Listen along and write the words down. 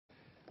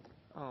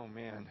Oh,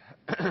 man.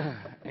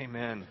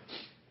 Amen.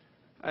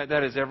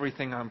 That is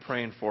everything I'm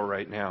praying for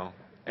right now.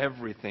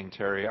 Everything,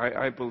 Terry.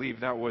 I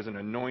believe that was an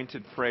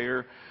anointed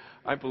prayer.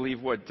 I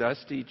believe what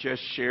Dusty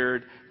just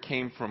shared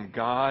came from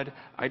God.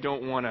 I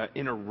don't want to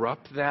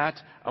interrupt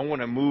that. I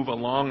want to move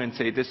along and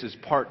say this is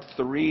part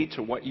 3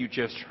 to what you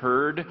just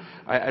heard.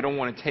 I don't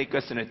want to take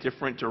us in a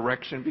different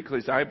direction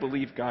because I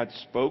believe God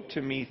spoke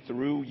to me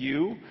through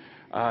you,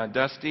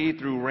 Dusty,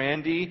 through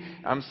Randy.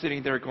 I'm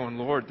sitting there going,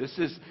 Lord, this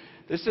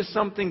is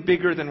something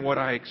bigger than what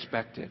I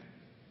expected.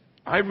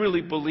 I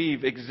really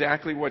believe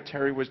exactly what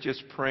Terry was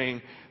just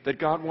praying, that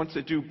God wants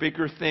to do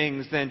bigger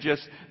things than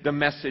just the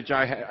message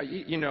I had,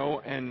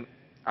 and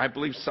I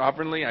believe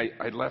sovereignly.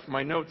 I left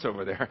my notes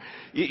over there.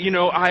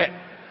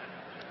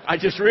 I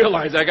just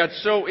realized I got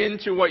so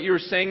into what you were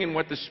saying and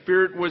what the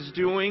Spirit was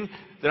doing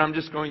that I'm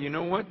just going, you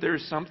know what?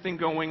 There's something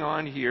going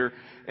on here,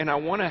 and I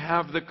want to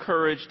have the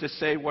courage to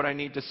say what I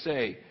need to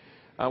say.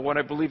 What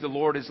I believe the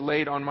Lord has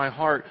laid on my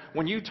heart.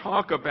 When you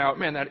talk about,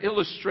 that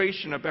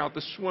illustration about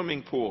the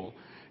swimming pool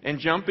and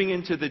jumping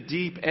into the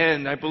deep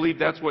end, I believe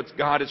that's what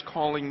God is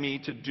calling me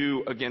to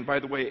do again. By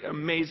the way,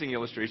 amazing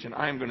illustration.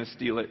 I am going to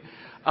steal it.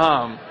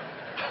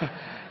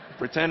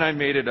 Pretend I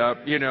made it up,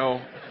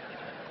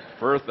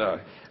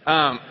 Bertha.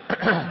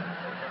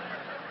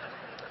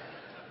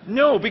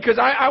 No, because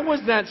I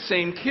was that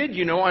same kid,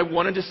 I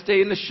wanted to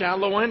stay in the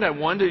shallow end. I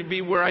wanted to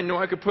be where I know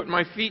I could put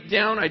my feet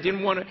down. I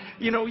didn't want to,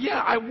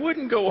 I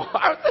wouldn't go.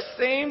 I was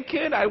the same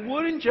kid. I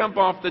wouldn't jump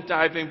off the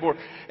diving board.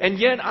 And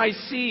yet I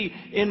see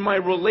in my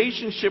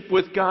relationship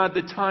with God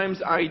the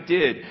times I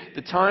did.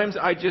 The times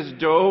I just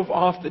dove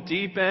off the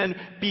deep end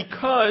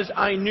because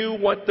I knew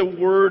what the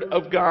Word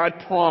of God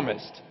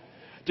promised.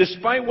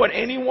 Despite what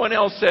anyone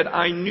else said,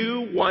 I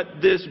knew what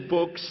this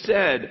book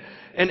said.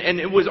 And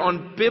it was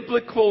on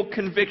biblical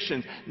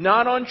convictions,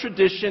 not on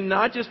tradition,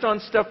 not just on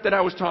stuff that I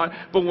was taught,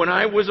 but when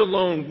I was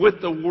alone with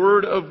the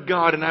Word of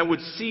God and I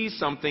would see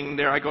something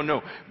there, I go,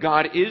 no,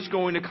 God is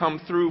going to come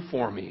through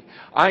for me.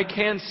 I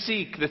can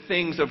seek the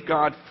things of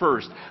God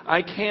first.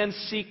 I can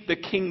seek the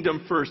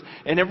kingdom first,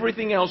 and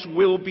everything else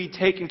will be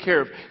taken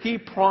care of. He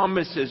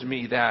promises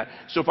me that.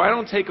 So if I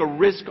don't take a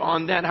risk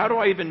on that, how do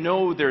I even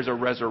know there's a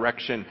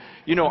resurrection?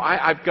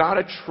 I've got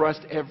to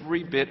trust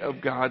every bit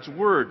of God's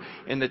Word.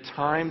 And the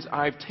times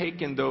I've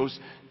taken those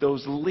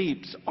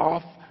leaps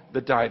off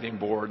the diving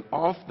board,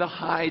 off the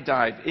high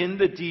dive, in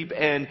the deep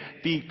end,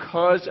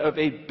 because of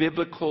a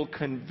biblical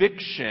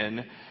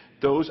conviction,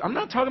 I'm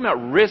not talking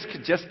about risk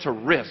just to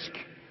risk.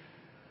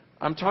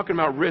 I'm talking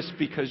about risk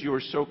because you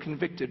are so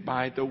convicted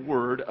by the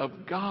Word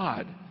of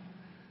God.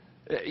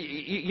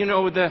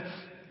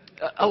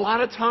 A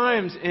lot of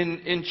times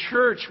in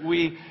church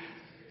we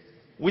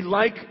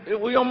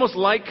almost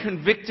like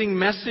convicting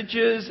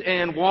messages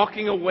and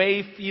walking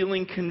away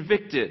feeling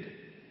convicted.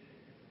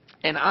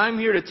 And I'm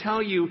here to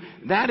tell you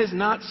that is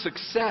not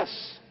success.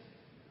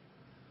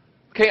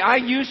 Okay, I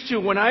used to,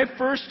 when I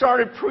first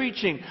started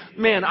preaching,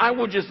 I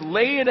would just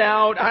lay it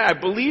out. I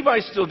believe I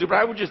still do, but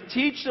I would just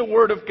teach the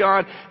Word of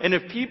God. And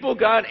if people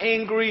got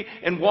angry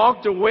and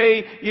walked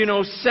away,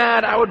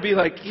 sad, I would be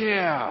like,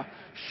 yeah,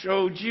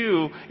 showed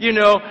you,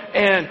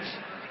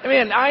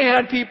 and I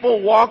had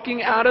people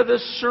walking out of the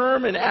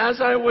sermon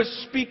as I was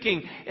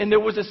speaking, and there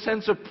was a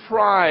sense of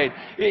pride.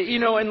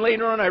 And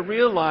later on I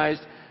realized,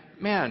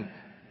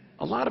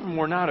 a lot of them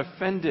were not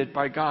offended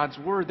by God's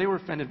Word. They were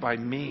offended by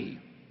me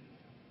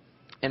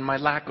and my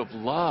lack of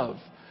love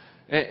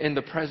in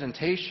the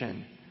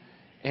presentation.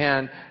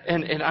 And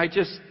I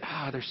just,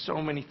 there's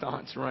so many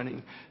thoughts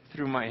running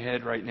through my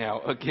head right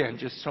now. Again,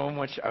 just so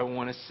much I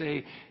want to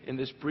say in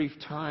this brief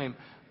time,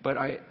 but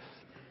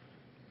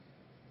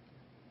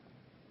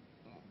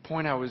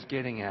point I was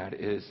getting at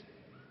is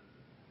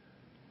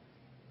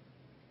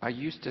I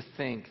used to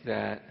think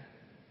that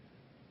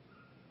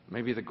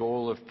maybe the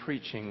goal of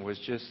preaching was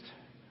just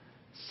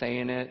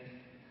saying it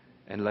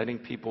and letting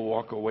people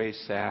walk away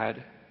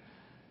sad.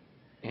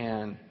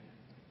 And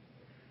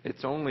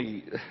it's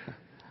only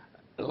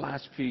the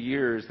last few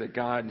years that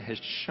God has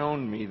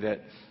shown me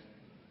that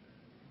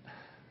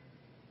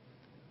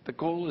the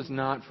goal is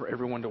not for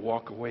everyone to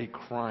walk away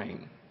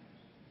crying.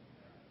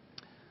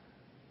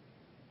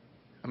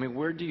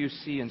 Where do you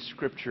see in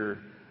Scripture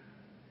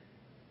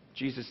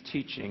Jesus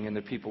teaching and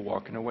the people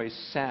walking away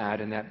sad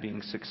and that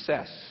being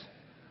success?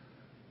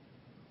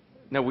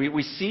 Now,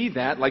 we see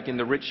that like in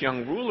the rich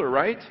young ruler,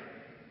 right?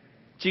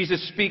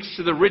 Jesus speaks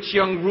to the rich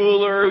young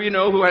ruler,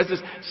 who has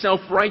this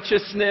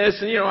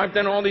self-righteousness, and, I've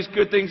done all these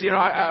good things,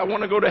 I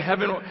want to go to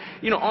heaven,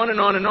 on and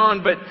on and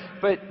on.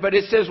 But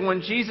it says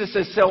when Jesus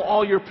says, sell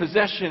all your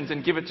possessions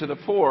and give it to the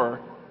poor,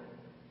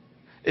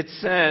 it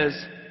says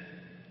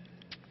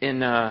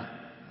in,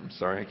 I'm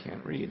sorry, I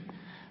can't read.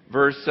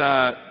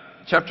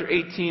 Chapter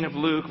 18 of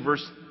Luke,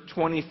 verse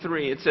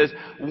 23, it says,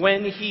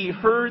 when he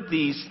heard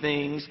these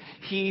things,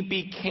 he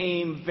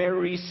became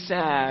very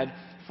sad,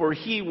 for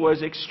he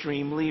was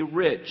extremely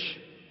rich.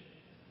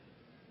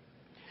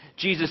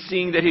 Jesus,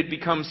 seeing that he'd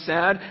become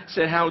sad,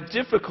 said how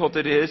difficult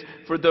it is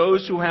for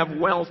those who have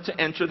wealth to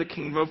enter the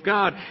kingdom of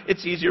God.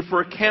 It's easier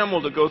for a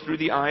camel to go through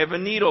the eye of a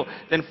needle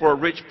than for a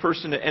rich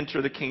person to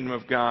enter the kingdom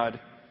of God.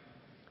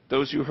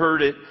 Those who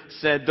heard it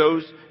said,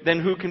 then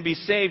who can be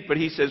saved? But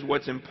he says,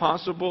 what's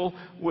impossible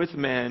with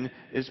men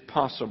is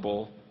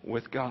possible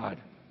with God.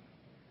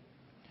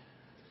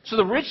 So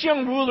the rich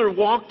young ruler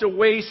walked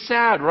away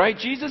sad, right?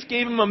 Jesus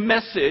gave him a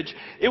message.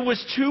 It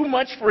was too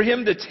much for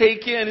him to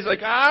take in. He's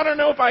like, I don't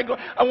know if I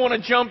want to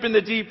jump in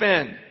the deep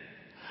end.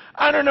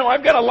 I don't know.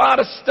 I've got a lot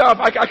of stuff.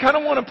 I kind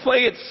of want to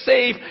play it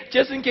safe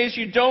just in case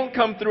you don't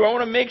come through. I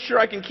want to make sure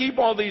I can keep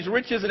all these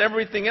riches and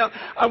everything else.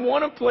 I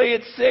want to play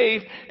it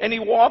safe. And he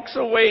walks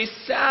away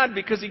sad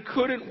because he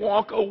couldn't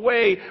walk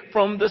away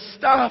from the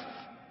stuff.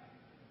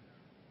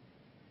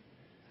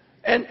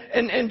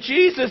 And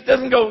Jesus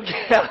doesn't go,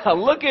 yeah,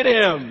 look at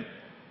him.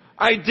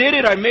 I did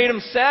it. I made him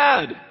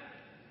sad.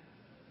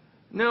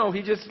 No,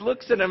 he just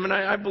looks at him, and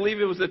I believe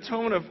it was the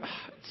tone of,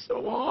 it's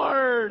so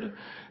hard.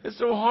 It's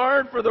so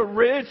hard for the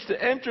rich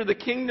to enter the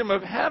kingdom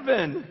of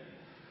heaven.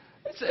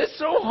 It's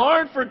so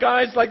hard for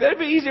guys like that. It'd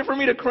be easier for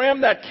me to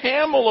cram that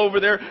camel over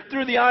there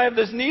through the eye of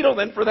this needle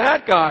than for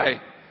that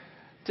guy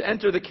to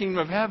enter the kingdom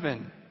of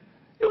heaven.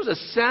 It was a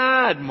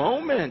sad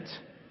moment.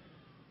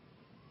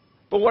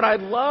 But what I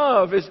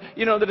love is,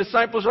 the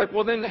disciples are like,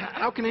 well, then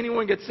how can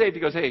anyone get saved?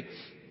 He goes, hey,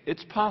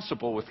 it's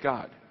possible with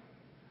God.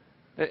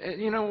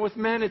 With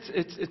men,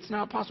 it's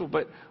not possible.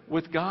 But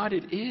with God,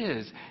 it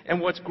is. And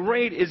what's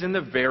great is in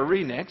the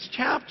very next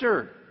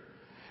chapter.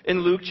 In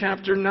Luke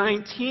chapter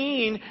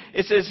 19,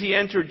 it says he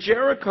entered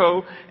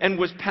Jericho and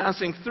was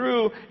passing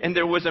through, and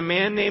there was a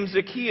man named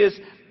Zacchaeus.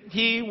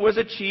 He was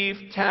a chief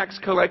tax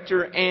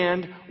collector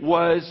and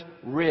was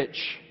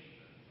rich.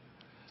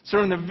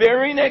 So in the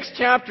very next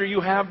chapter, you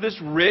have this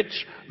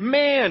rich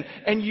man,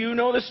 and you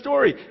know the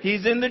story.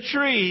 He's in the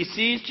tree. He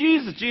sees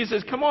Jesus. Jesus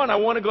says, come on, I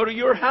want to go to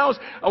your house.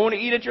 I want to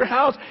eat at your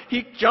house.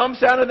 He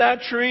jumps out of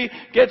that tree,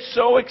 gets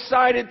so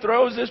excited,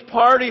 throws this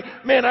party.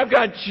 Man, I've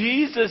got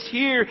Jesus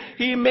here.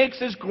 He makes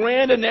this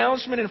grand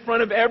announcement in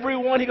front of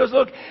everyone. He goes,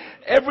 look,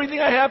 everything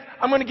I have,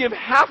 I'm going to give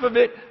half of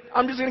it.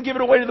 I'm just going to give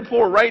it away to the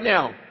poor right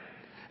now.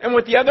 And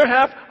with the other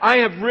half, I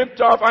have ripped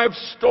off, I have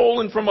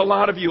stolen from a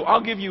lot of you. I'll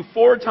give you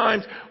 4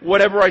 times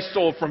whatever I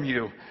stole from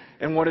you.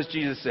 And what does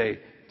Jesus say?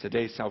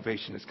 Today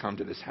salvation has come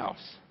to this house.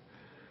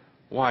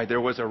 Why?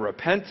 There was a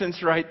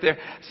repentance right there.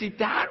 See,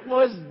 that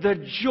was the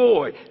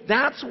joy.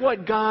 That's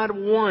what God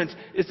wants,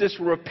 is this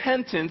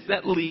repentance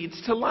that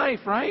leads to life,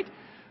 right?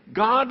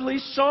 Godly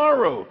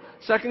sorrow.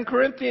 2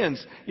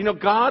 Corinthians.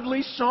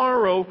 Godly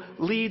sorrow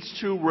leads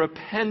to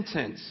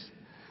repentance.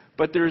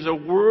 But there's a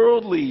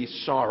worldly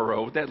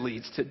sorrow that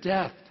leads to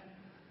death.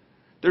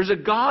 There's a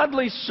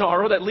godly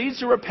sorrow that leads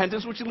to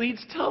repentance, which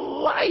leads to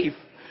life.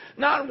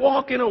 Not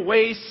walking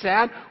away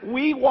sad.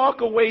 We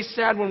walk away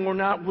sad when we're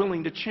not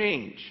willing to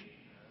change.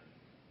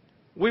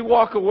 We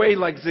walk away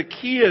like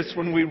Zacchaeus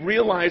when we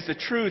realize the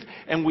truth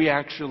and we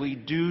actually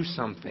do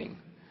something.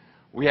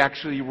 We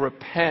actually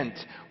repent.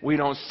 We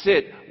don't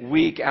sit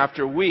week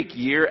after week,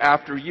 year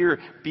after year,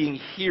 being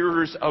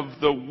hearers of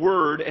the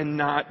Word and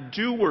not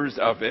doers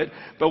of it.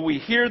 But we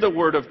hear the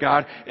Word of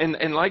God, and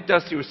like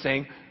Dusty was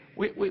saying,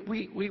 we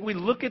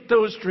look at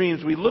those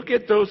dreams, we look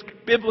at those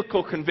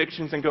biblical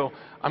convictions and go,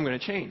 I'm going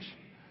to change.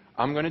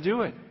 I'm going to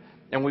do it.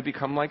 And we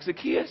become like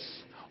Zacchaeus.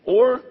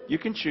 Or you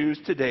can choose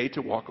today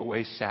to walk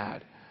away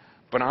sad.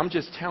 But I'm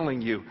just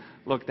telling you,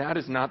 look, that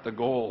is not the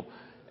goal.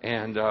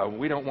 And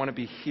we don't want to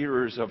be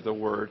hearers of the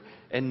Word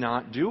and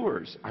not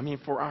doers. I mean,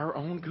 for our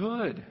own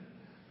good.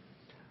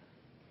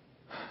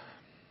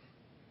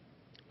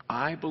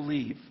 I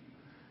believe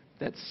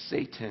that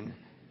Satan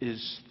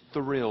is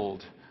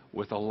thrilled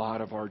with a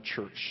lot of our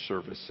church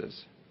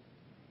services.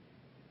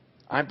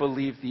 I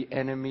believe the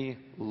enemy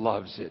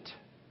loves it.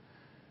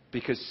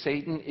 Because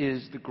Satan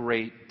is the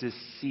great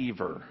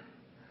deceiver.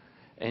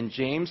 And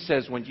James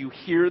says when you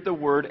hear the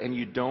Word and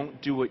you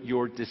don't do it,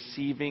 you're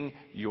deceiving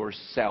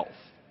yourself.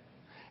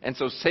 And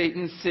so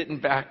Satan's sitting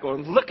back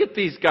going, look at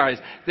these guys.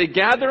 They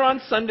gather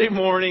on Sunday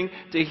morning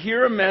to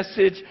hear a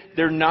message.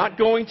 They're not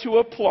going to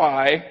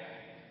apply.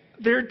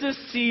 They're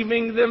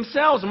deceiving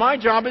themselves. My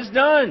job is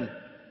done.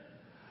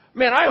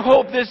 Man, I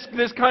hope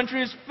this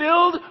country is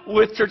filled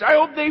with church. I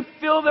hope they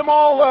fill them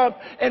all up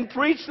and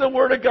preach the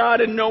Word of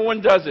God and no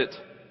one does it.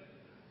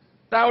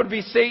 That would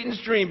be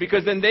Satan's dream,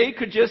 because then they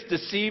could just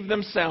deceive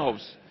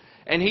themselves.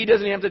 And he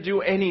doesn't have to do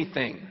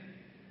anything.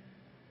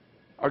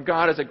 Our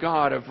God is a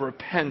God of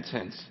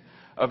repentance,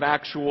 of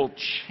actual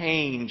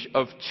change,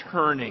 of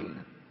turning.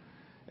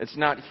 It's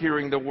not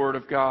hearing the Word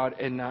of God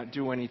and not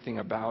do anything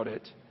about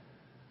it.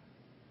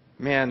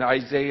 Man,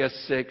 Isaiah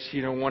 6,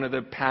 one of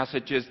the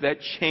passages that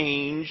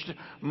changed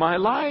my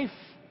life.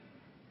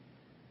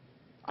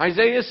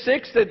 Isaiah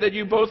 6 that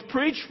you both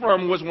preached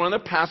from was one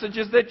of the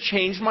passages that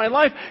changed my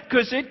life,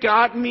 because it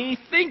got me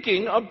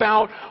thinking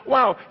about,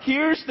 wow,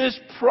 here's this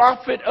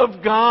prophet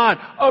of God,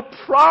 a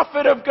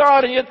prophet of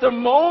God, and yet the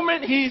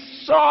moment he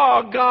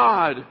saw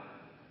God,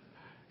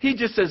 he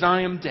just says,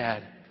 I am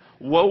dead.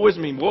 Woe is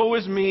me, woe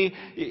is me.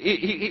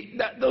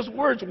 Those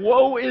words,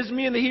 woe is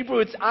me in the Hebrew,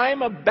 it's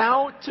I'm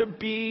about to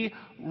be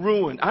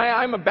ruined.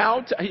 I'm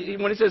about to,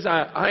 when he says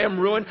I am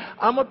ruined,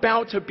 I'm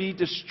about to be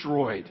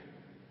destroyed.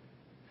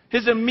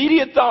 His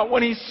immediate thought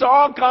when he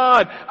saw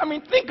God, I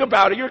mean, think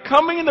about it. You're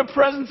coming in the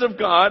presence of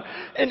God,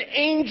 and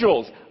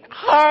angels,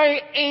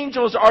 high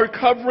angels are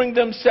covering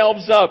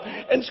themselves up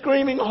and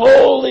screaming,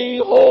 holy,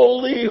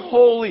 holy,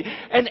 holy.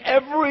 And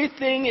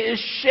everything is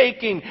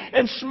shaking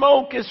and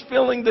smoke is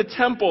filling the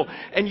temple.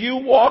 And you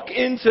walk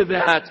into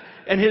that,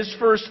 and his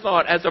first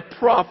thought as a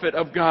prophet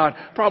of God,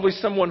 probably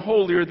someone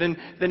holier than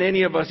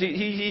any of us,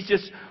 he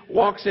just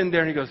walks in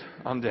there and he goes,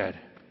 I'm dead.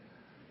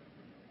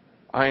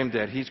 I am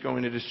dead. He's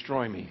going to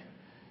destroy me.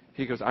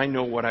 He goes, I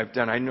know what I've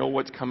done. I know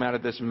what's come out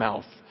of this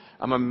mouth.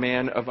 I'm a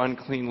man of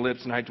unclean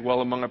lips, and I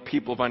dwell among a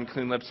people of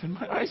unclean lips. And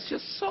my eyes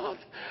just saw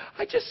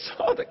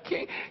the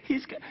King.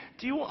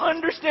 Do you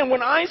understand?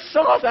 When I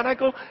saw that, I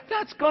go,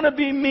 that's going to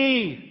be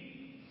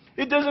me.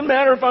 It doesn't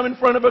matter if I'm in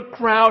front of a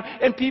crowd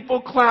and people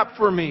clap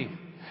for me.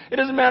 It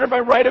doesn't matter if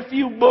I write a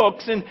few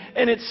books and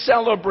it's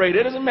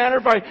celebrated. It doesn't matter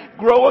if I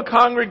grow a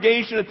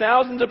congregation of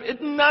thousands of...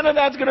 None of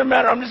that's going to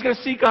matter. I'm just going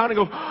to see God and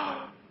go,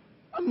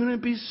 I'm going to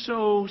be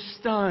so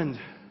stunned.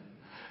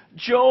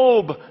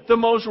 Job, the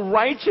most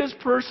righteous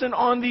person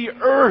on the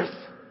earth,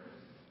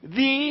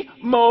 the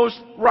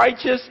most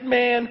righteous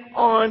man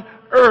on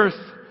earth,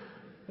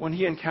 when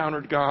he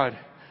encountered God.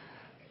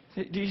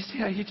 Do you see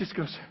how he just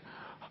goes,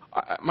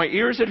 my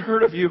ears had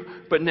heard of you,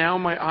 but now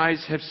my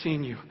eyes have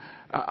seen you.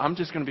 I'm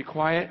just going to be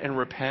quiet and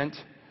repent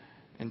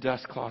in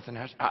dust, cloth, and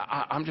ash.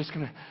 I'm just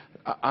going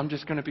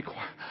to be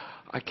quiet.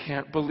 I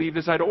can't believe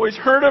this. I'd always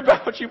heard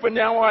about you, but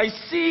now I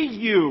see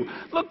you.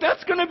 Look,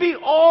 that's going to be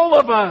all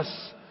of us.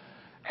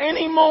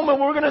 Any moment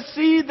we're going to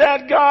see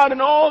that God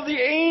and all the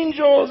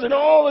angels and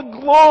all the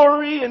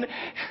glory. And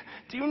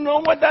do you know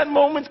what that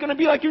moment's going to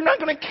be like? You're not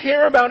going to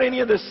care about any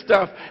of this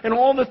stuff and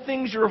all the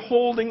things you're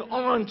holding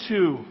on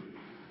to.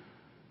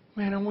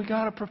 Man, and we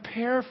got to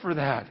prepare for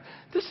that.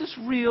 This is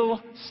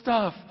real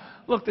stuff.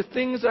 Look, the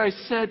things I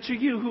said to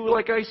you who,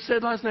 like I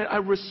said last night, I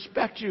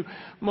respect you.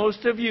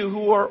 Most of you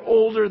who are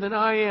older than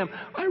I am,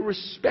 I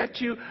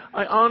respect you,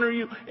 I honor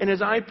you, and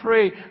as I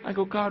pray, I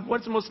go, God,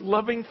 what's the most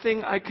loving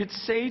thing I could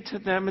say to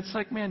them? It's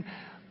like, man,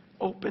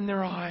 open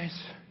their eyes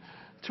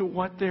to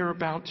what they're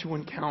about to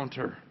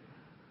encounter.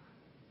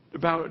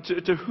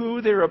 To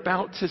who they're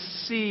about to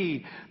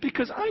see.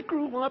 Because I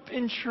grew up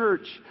in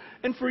church,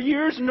 and for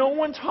years no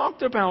one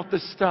talked about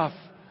this stuff.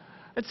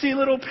 I'd see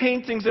little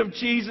paintings of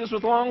Jesus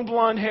with long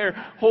blonde hair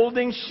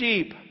holding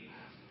sheep.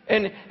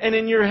 And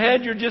in your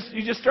head you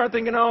just start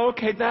thinking, oh,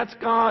 okay, that's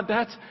God.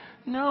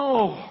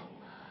 No.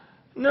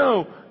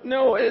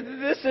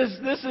 This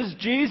is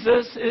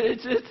Jesus.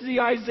 It's the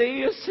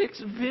Isaiah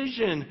 6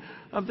 vision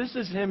of this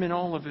is Him in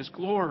all of His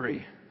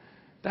glory.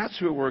 That's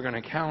who we're going to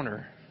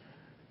encounter.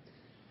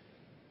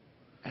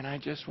 And I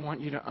just want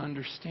you to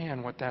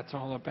understand what that's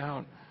all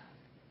about.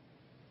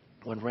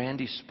 When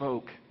Randy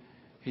spoke,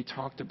 he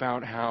talked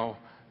about how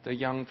the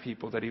young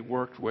people that he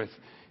worked with,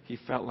 he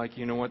felt like,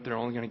 you know what, they're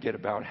only going to get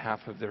about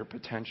half of their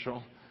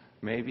potential,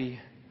 maybe.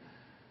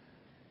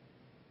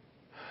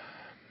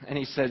 And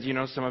he said, you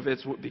know, some of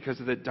it's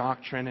because of the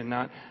doctrine and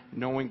not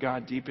knowing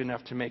God deep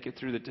enough to make it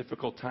through the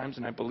difficult times,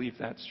 and I believe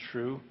that's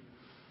true.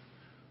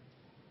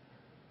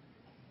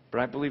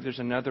 But I believe there's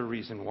another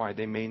reason why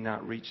they may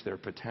not reach their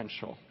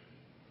potential.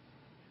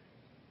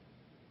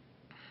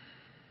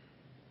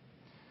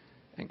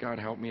 And God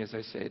help me as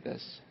I say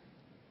this.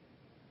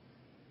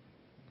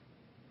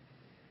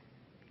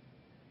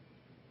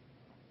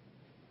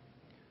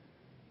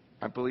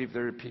 I believe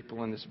there are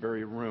people in this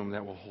very room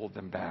that will hold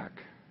them back.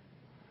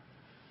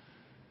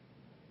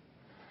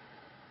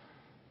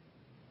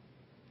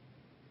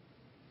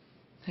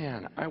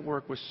 Man, I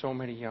work with so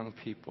many young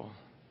people,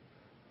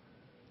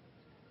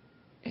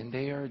 and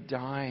they are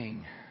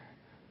dying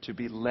to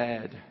be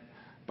led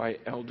by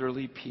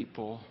elderly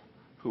people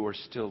who are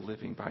still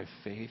living by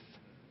faith,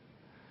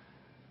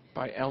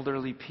 by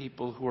elderly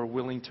people who are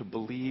willing to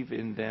believe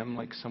in them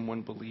like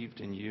someone believed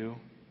in you.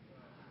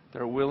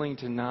 They're willing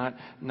to not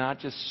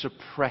just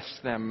suppress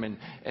them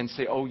and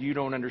say, oh, you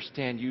don't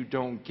understand, you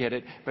don't get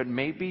it, but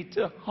maybe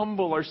to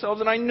humble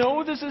ourselves. And I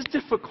know this is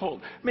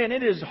difficult. Man,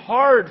 it is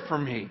hard for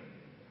me.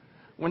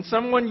 When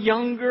someone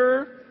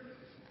younger,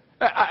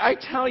 I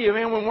tell you,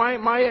 man, when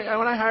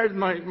I hired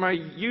my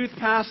youth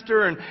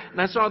pastor and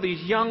I saw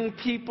these young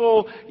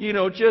people, you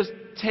know, just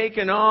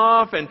taken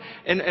off and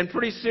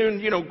pretty soon,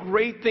 you know,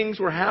 great things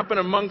were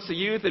happening amongst the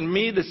youth, and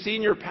me, the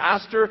senior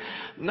pastor,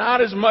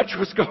 not as much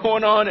was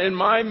going on in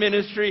my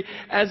ministry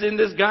as in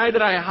this guy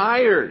that I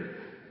hired,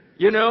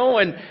 you know,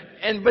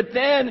 but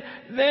then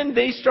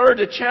they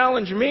started to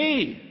challenge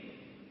me.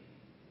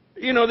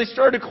 You know, they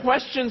started to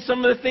question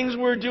some of the things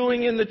we're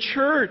doing in the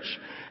church.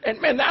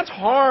 And man, that's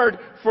hard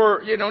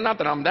for, you know, not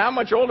that I'm that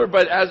much older,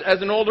 but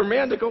as an older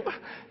man to go,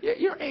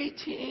 you're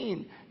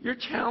 18. You're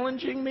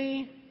challenging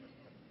me?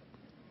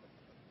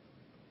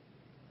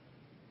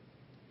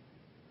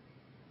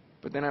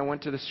 But then I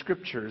went to the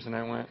scriptures and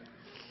I went,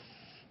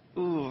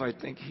 ooh, I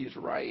think he's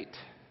right.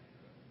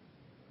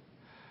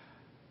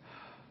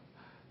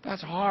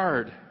 That's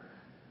hard.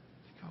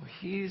 Oh,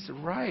 he's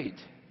right.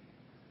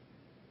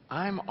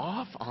 I'm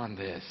off on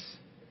this.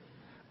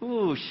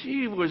 Ooh,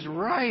 she was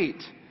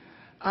right.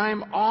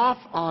 I'm off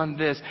on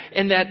this.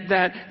 And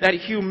that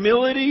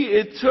humility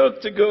it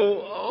took to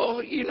go,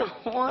 oh, you know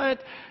what?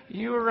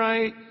 You're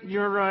right.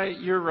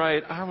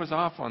 I was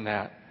off on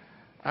that.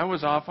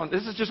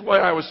 This is just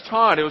what I was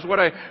taught. It was what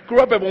I grew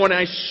up at. But when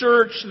I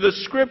searched the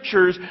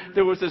Scriptures,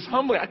 there was this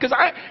humbling. Because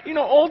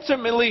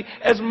ultimately,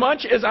 as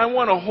much as I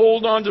want to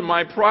hold on to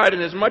my pride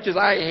and as much as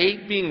I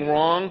hate being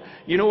wrong,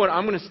 you know what?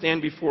 I'm going to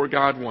stand before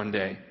God one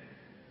day.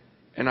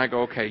 And I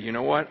go, okay, you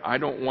know what? I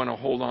don't want to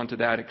hold on to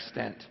that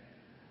extent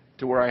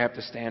to where I have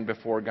to stand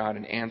before God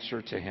and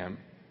answer to Him.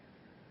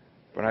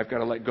 But I've got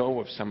to let go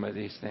of some of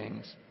these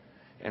things.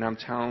 And I'm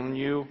telling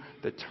you,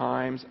 the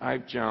times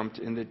I've jumped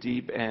in the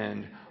deep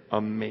end,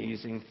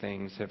 amazing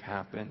things have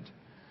happened.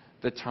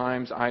 The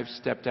times I've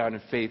stepped out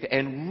in faith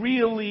and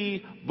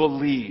really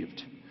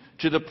believed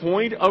to the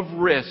point of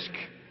risk,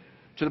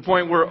 to the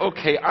point where,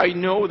 okay, I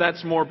know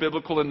that's more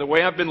biblical than the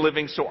way I've been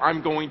living, so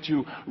I'm going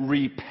to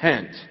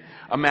repent.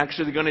 I'm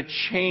actually going to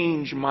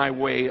change my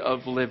way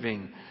of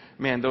living.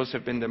 Man, those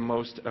have been the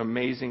most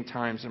amazing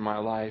times in my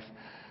life.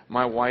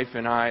 My wife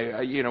and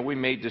I, we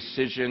made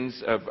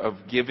decisions of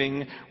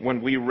giving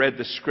when we read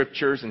the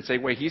Scriptures and say,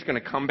 wait, He's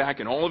going to come back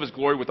in all of His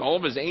glory with all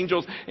of His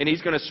angels and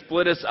He's going to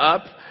split us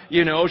up,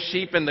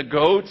 sheep and the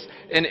goats.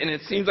 And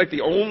it seems like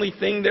the only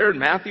thing there in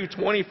Matthew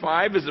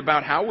 25 is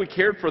about how we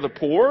cared for the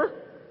poor.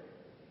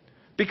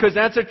 Because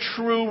that's a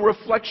true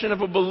reflection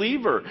of a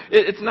believer.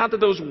 It's not that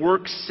those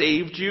works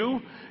saved you,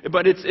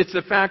 but it's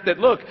the fact that,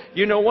 look,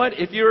 you know what?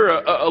 If you're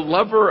a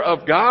lover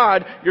of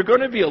God, you're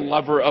going to be a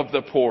lover of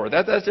the poor.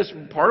 That's just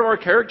part of our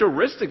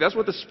characteristic. That's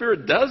what the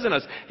Spirit does in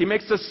us. He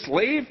makes us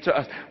slave to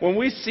us. When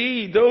we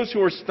see those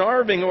who are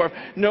starving or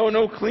have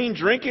no clean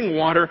drinking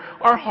water,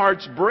 our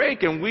hearts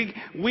break, and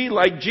we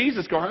like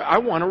Jesus, go, I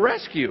want to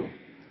rescue.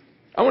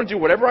 I want to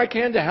do whatever I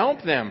can to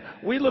help them.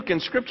 We look in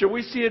Scripture,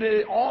 we see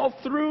it all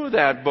through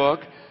that book.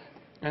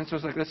 And so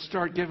it's like, let's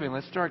start giving.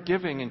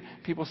 And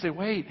people say,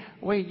 wait,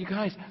 you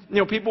guys.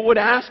 People would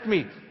ask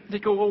me, they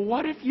go, well,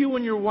 what if you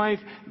and your wife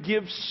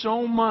give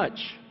so much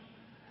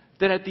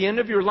that at the end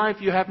of your life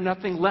you have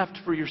nothing left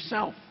for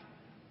yourself?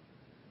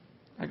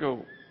 I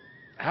go,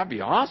 that'd be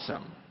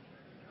awesome.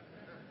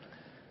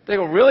 They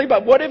go, really?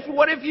 But what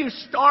if you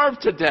starve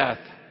to death?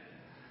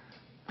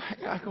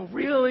 I go,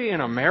 really?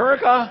 In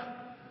America?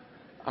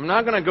 I'm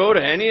not going to go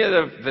to any of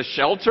the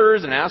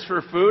shelters and ask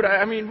for food.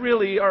 I mean,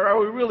 really, are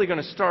we really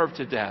going to starve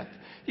to death?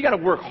 You got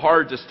to work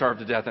hard to starve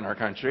to death in our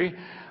country.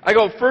 I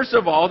go, first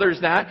of all, there's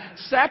that.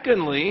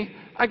 Secondly,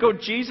 I go,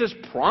 Jesus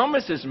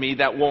promises me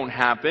that won't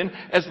happen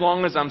as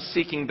long as I'm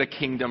seeking the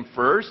kingdom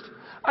first.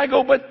 I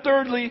go, but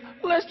thirdly,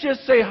 let's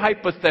just say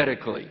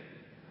hypothetically,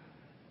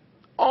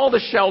 all the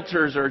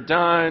shelters are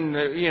done,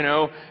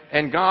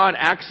 and God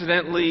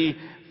accidentally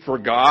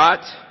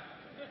forgot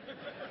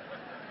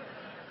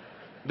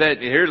that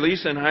here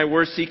Lisa and I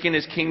were seeking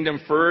His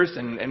kingdom first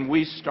and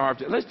we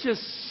starved. Let's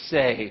just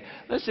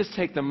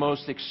take the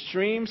most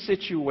extreme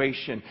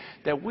situation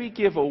that we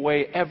give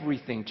away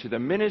everything to the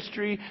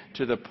ministry,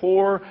 to the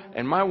poor,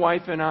 and my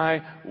wife and I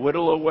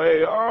whittle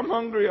away, oh, I'm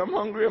hungry.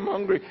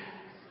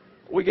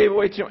 We gave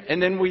away to Him, and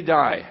then we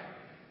die.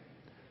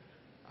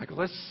 I go,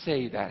 let's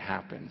say that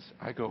happens.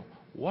 I go,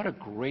 what a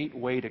great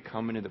way to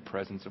come into the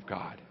presence of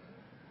God.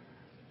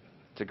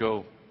 To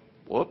go,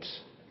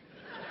 whoops,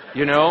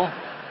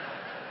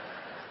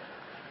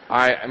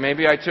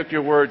 Maybe I took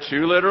your word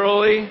too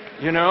literally,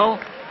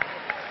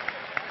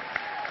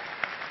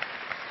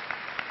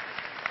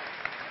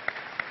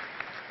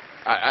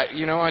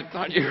 I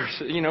thought you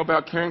were,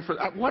 about caring for.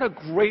 What a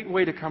great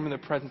way to come in the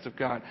presence of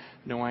God.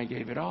 No, I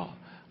gave it all.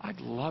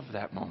 I'd love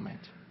that moment.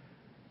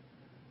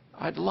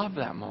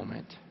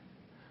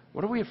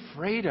 What are we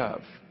afraid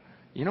of?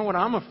 You know what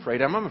I'm afraid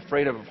of? I'm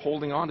afraid of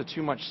holding on to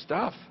too much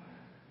stuff.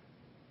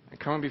 And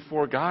coming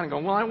before God and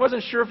going, well, I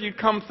wasn't sure if you'd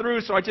come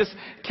through, so I just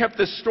kept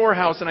this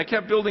storehouse and I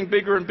kept building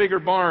bigger and bigger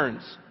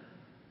barns.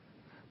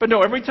 But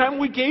no, every time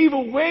we gave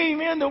away,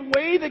 man, the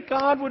way that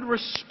God would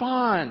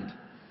respond,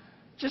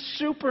 just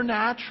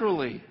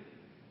supernaturally.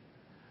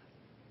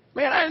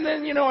 Man, and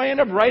then, I end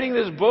up writing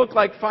this book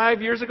like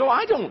 5 years ago.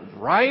 I don't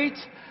write.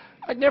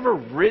 I'd never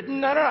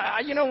written.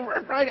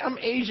 I'm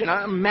Asian.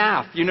 I'm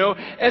math,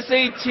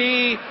 SAT,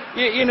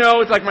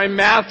 it's like my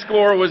math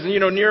score was,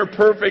 near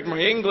perfect. My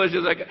English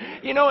is like,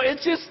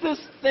 it's just this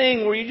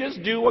thing where you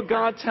just do what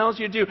God tells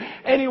you to do.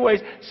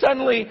 Anyways,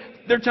 suddenly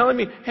they're telling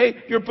me,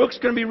 hey, your book's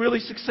going to be really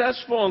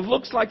successful and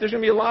looks like there's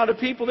going to be a lot of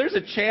people. There's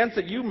a chance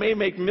that you may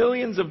make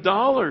millions of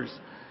dollars.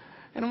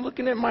 And I'm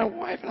looking at my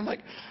wife and I'm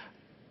like,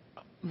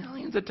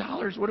 millions of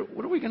dollars? What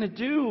are we going to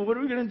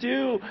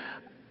do?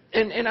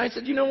 And I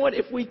said, you know what?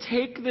 If we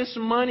take this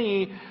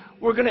money,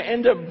 we're going to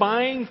end up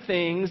buying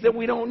things that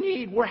we don't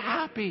need. We're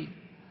happy.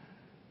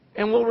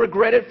 And we'll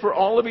regret it for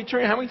all of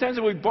eternity. How many times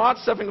have we bought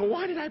stuff and go,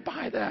 why did I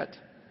buy that?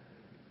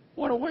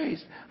 What a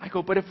waste. I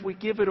go, but if we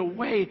give it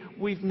away,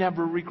 we've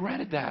never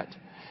regretted that.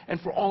 And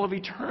for all of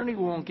eternity,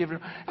 we won't give it.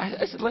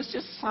 I said, let's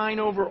just sign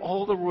over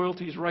all the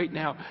royalties right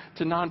now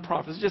to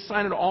nonprofits. Just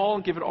sign it all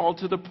and give it all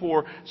to the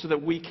poor so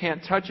that we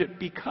can't touch it.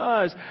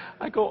 Because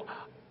I go,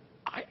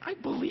 I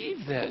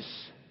believe this.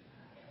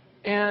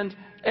 And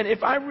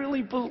if I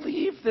really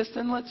believe this,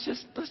 then let's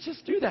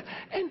just do that.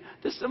 And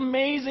this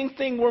amazing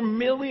thing where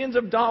millions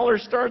of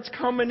dollars starts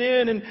coming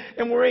in,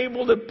 and we're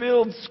able to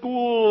build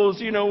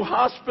schools,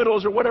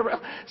 hospitals or whatever.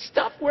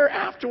 Stuff where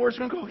afterwards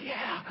we're going to go,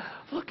 yeah,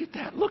 look at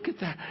that, look at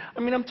that. I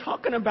mean, I'm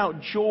talking about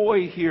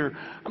joy here.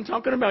 I'm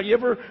talking about, you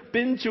ever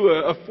been to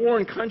a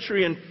foreign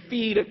country and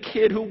feed a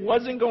kid who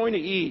wasn't going to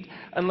eat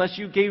unless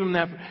you gave him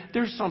that?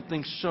 There's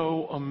something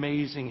so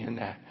amazing in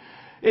that.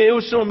 It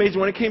was so amazing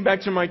when I came back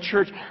to my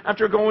church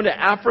after going to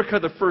Africa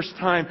the first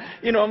time.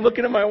 I'm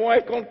looking at my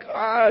wife going,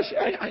 gosh,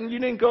 you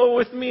didn't go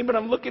with me, but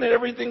I'm looking at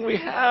everything we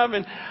have,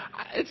 and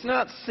it's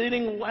not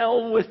sitting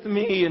well with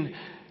me.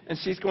 And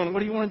she's going, what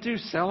do you want to do,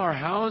 sell our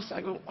house?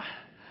 I go,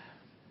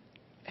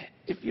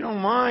 if you don't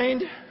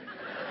mind.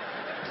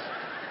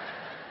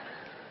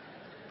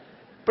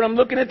 But I'm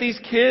looking at these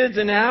kids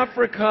in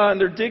Africa, and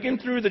they're digging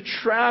through the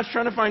trash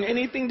trying to find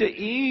anything to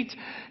eat.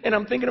 And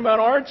I'm thinking about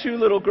our two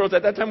little girls.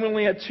 At that time, we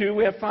only had two.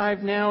 We have five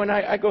now. And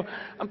I'm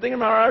thinking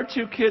about our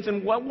two kids,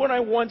 and what would I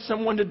want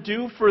someone to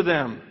do for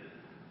them?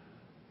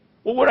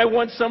 What would I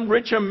want some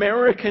rich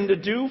American to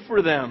do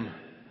for them?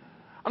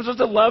 I'm supposed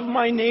to love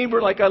my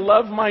neighbor like I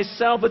love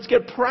myself. Let's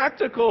get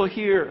practical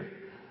here.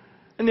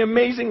 And the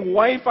amazing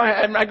wife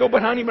I go,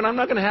 but honey, I'm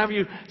not going to have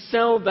you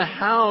sell the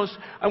house.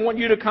 I want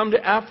you to come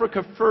to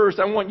Africa first.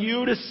 I want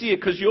you to see it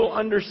because you'll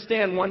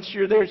understand once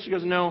you're there. She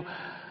goes, no,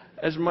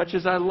 as much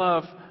as I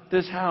love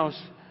this house,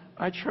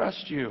 I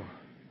trust you.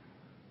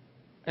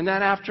 And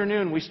that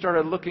afternoon, we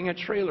started looking at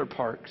trailer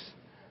parks.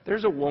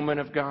 There's a woman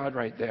of God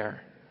right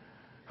there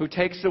who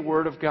takes the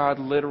Word of God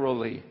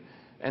literally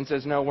and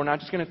says, no, we're not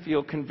just going to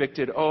feel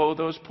convicted. Oh,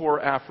 those poor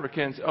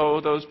Africans.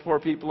 Oh, those poor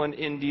people in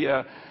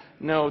India.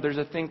 No, there's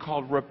a thing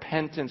called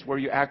repentance where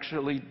you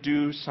actually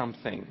do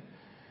something.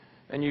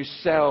 And you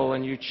sell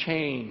and you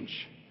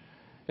change.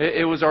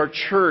 It was our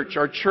church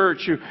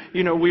who,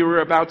 we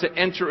were about to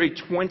enter a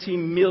 $20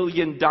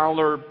 million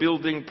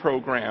building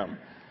program.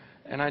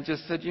 And I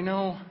just said,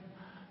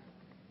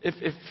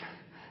 if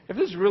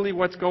this is really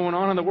what's going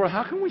on in the world,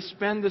 how can we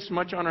spend this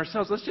much on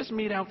ourselves? Let's just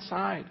meet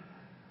outside.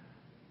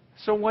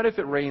 So what if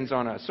it rains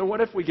on us? So what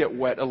if we get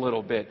wet a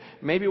little bit?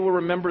 Maybe we'll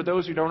remember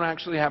those who don't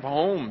actually have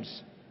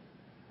homes.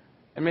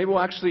 And maybe we'll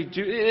actually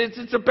do,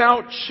 it's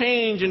about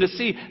change, and to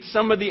see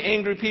some of the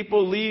angry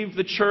people leave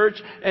the church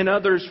and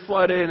others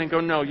flood in and go,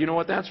 no, you know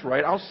what, that's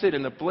right. I'll sit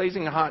in the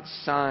blazing hot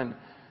sun.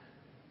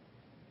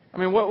 I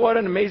mean, what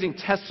an amazing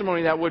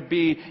testimony that would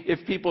be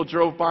if people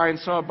drove by and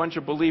saw a bunch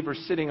of believers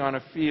sitting on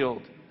a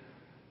field.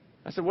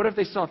 I said, what if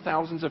they saw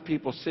thousands of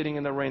people sitting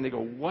in the rain? They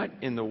go, what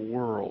in the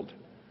world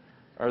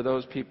are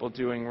those people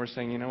doing? We're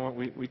saying, you know what,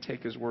 we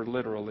take His word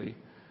literally.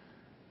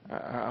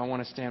 I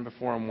want to stand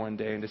before Him one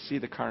day and to see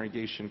the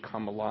congregation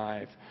come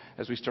alive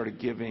as we started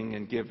giving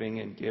and giving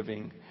and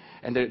giving.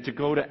 And to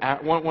go to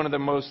one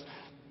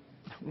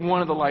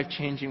of the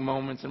life-changing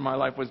moments in my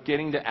life was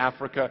getting to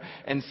Africa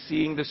and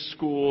seeing the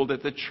school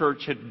that the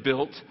church had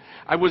built.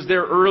 I was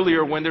there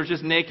earlier when there's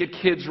just naked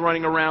kids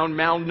running around,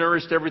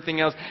 malnourished,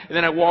 everything else. And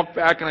then I walk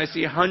back and I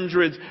see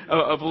hundreds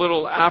of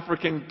little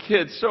African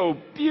kids, so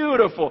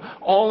beautiful,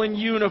 all in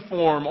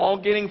uniform, all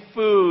getting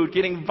food,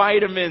 getting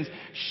vitamins,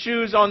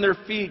 shoes on their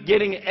feet,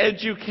 getting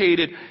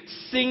educated,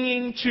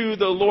 singing to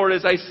the Lord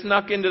as I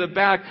snuck into the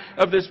back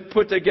of this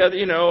put together,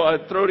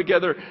 throw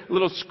together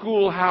little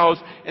schoolhouse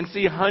and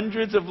see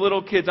hundreds of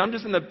little kids. I'm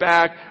just in the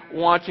back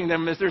watching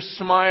them as they're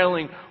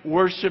smiling,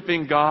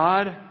 worshiping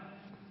God.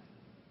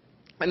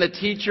 And the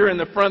teacher in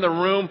the front of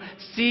the room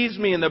sees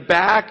me in the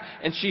back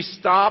and she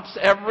stops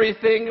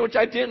everything, which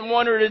I didn't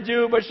want her to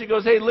do, but she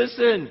goes, hey,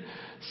 listen,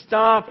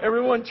 stop.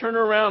 Everyone turn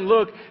around.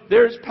 Look,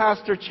 there's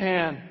Pastor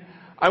Chan.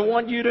 I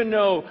want you to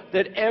know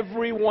that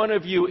every one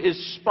of you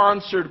is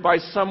sponsored by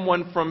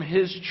someone from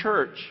his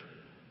church.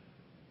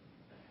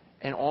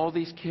 And all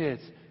these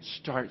kids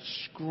start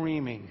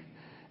screaming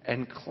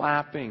and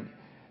clapping.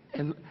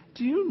 And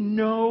do you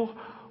know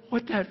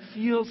what that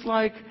feels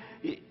like?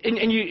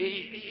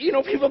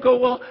 And people go,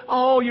 well,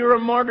 oh, you're a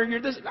martyr.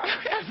 You're this.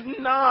 I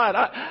am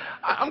not.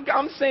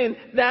 I'm saying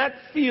that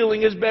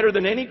feeling is better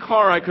than any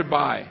car I could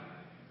buy,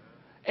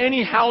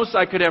 any house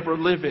I could ever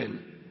live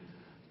in.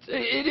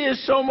 It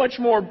is so much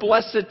more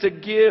blessed to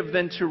give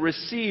than to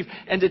receive,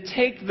 and to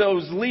take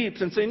those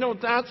leaps and say, no,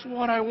 that's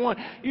what I want.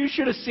 You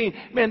should have seen,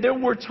 man, there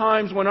were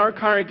times when our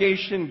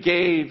congregation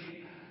gave,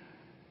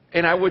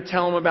 and I would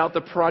tell them about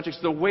the projects,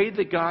 the way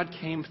that God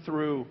came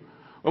through.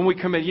 When we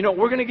come in,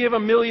 we're going to give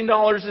 $1 million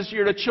this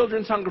year to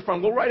Children's Hunger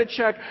Fund. We'll write a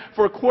check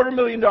for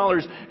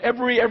 $250,000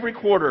 every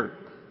quarter.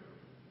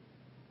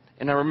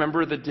 And I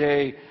remember the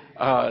day,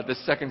 the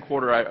second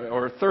quarter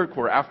or third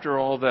quarter, after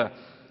all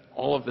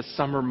of the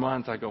summer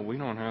months, I go, we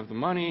don't have the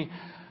money.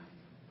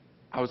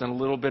 I was in a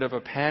little bit of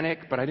a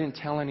panic, but I didn't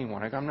tell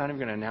anyone. I'm not even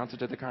going to announce it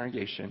to the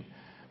congregation.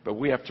 but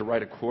we have to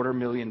write a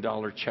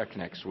 $250,000 check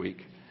next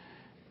week,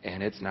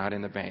 and it's not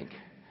in the bank.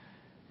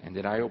 And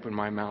did I open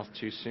my mouth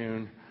too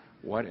soon?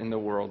 What in the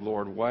world,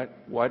 Lord?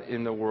 What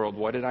in the world?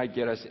 What did I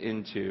get us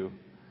into?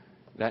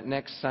 That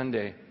next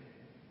Sunday,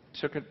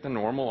 took it the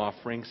normal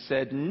offering,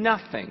 said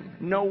nothing.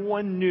 No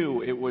one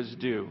knew it was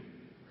due.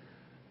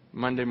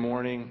 Monday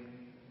morning,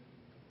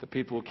 the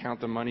people who count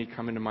the money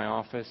come into my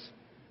office,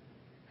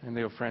 and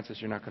they go,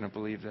 Francis, you're not going to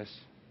believe this.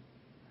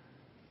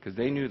 Because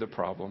they knew the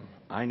problem.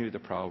 I knew the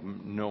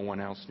problem. No one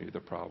else knew the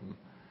problem.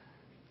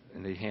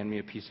 And they hand me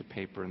a piece of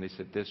paper, and they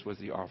said, this was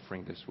the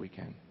offering this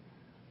weekend.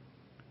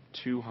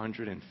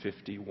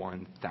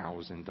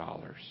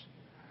 $251,000.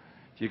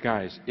 You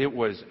guys, it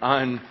was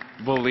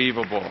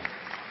unbelievable.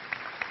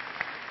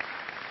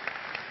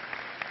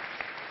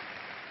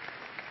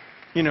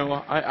 You know,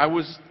 I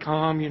was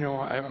calm. You know,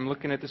 I'm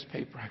looking at this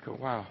paper. I go,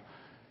 wow,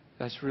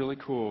 that's really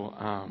cool.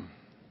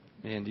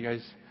 Man, do you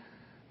guys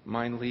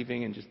mind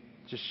leaving and just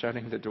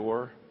shutting the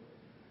door?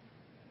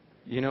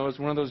 You know, it's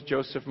one of those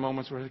Joseph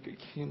moments where,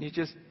 can you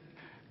just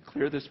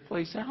clear this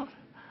place out?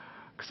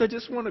 Because I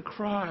just want to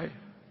cry.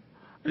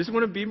 I just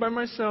want to be by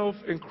myself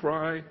and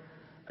cry.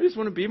 I just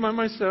want to be by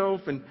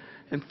myself and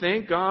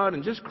thank God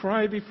and just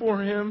cry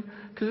before Him.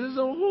 Because this is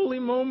a holy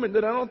moment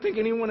that I don't think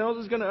anyone else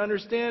is going to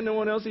understand. No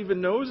one else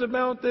even knows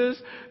about this.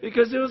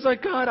 Because it was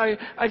like, God,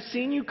 I've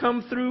seen you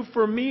come through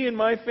for me and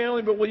my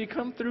family, but will you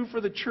come through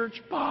for the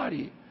church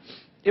body?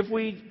 If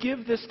we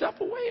give this stuff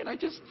away, and I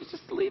just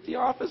leave the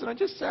office, and I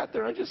just sat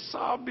there, I just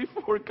sobbed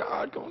before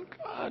God, going,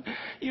 God,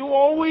 you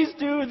always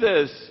do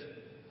this.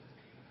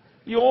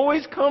 You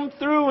always come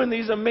through in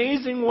these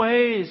amazing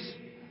ways.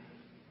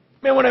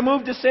 Man, when I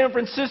moved to San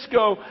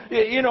Francisco,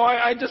 you know,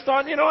 I just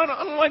thought, you know, I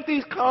don't like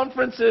these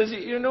conferences,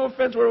 you know, no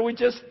offense, where we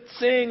just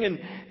sing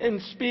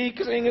and speak,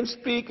 sing and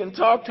speak and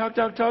talk.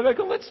 I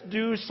go, let's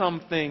do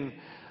something.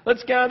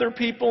 Let's gather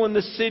people in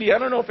the city. I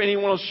don't know if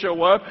anyone will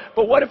show up,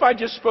 but what if I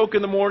just spoke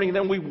in the morning and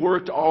then we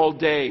worked all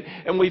day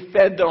and we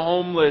fed the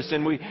homeless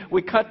and we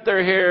cut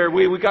their hair,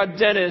 we got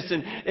dentists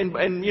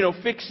and you know,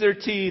 fixed their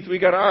teeth. We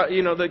got,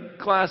 you know, the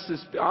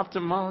classes,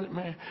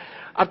 optometrists,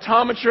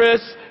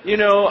 you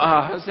know,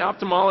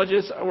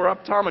 ophthalmologists or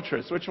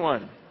optometrists. Which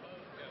one?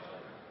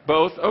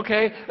 Both?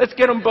 Okay. Let's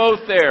get them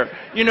both there.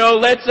 You know,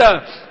 let's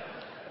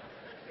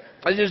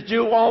just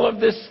do all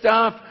of this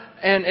stuff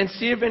and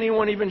see if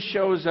anyone even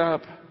shows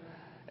up.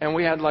 And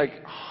we had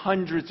like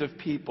hundreds of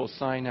people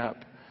sign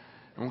up.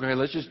 And we're going,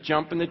 let's just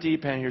jump in the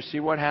deep end here, see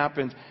what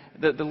happens.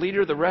 The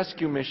leader of the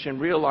rescue mission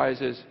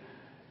realizes,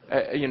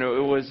 you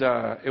know,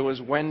 it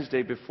was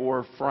Wednesday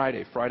before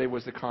Friday. Friday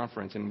was the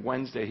conference. And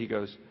Wednesday he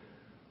goes,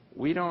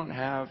 we don't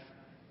have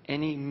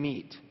any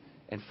meat.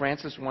 And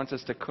Francis wants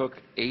us to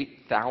cook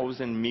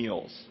 8,000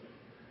 meals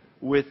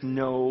with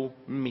no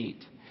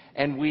meat.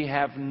 And we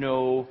have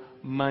no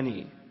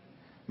money.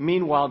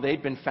 Meanwhile,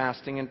 they'd been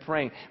fasting and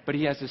praying. But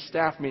he has a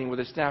staff meeting with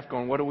his staff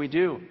going, what do we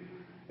do?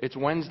 It's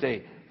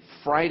Wednesday.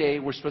 Friday,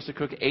 we're supposed to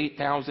cook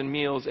 8,000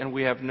 meals and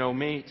we have no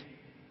meat.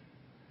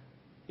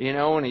 You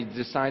know, and he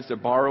decides to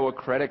borrow a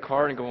credit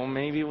card and go, well,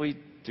 maybe we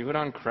do it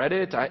on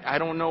credit. I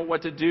don't know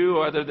what to do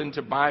other than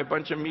to buy a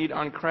bunch of meat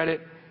on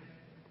credit.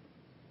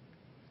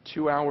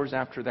 2 hours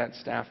after that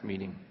staff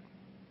meeting,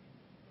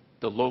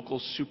 the local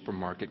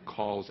supermarket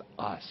calls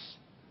us.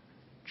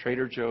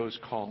 Trader Joe's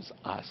calls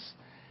us.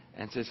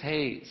 And says,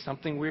 hey,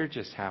 something weird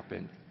just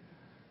happened.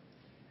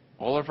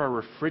 All of our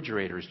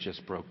refrigerators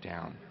just broke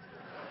down.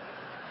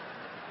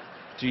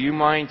 Do you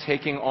mind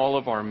taking all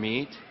of our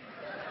meat?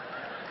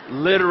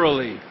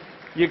 Literally.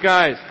 You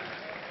guys,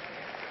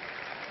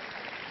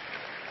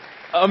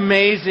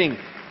 amazing.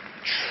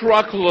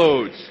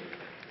 Truckloads,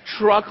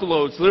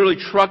 literally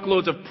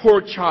truckloads of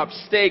pork chops,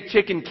 steak,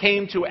 chicken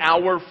came to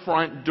our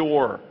front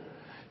door.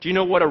 Do you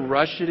know what a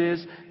rush it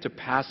is to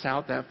pass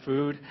out that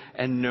food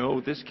and know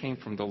this came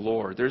from the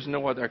Lord? There's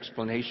no other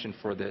explanation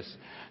for this.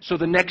 So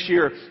the next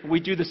year, we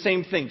do the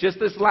same thing. Just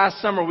this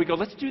last summer, we go,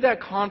 let's do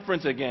that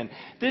conference again.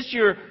 This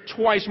year,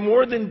 twice,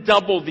 more than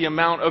double the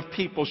amount of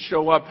people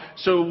show up.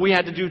 So we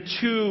had to do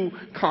 2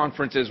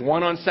 conferences,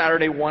 one on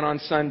Saturday, one on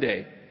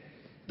Sunday.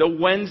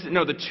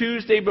 The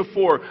Tuesday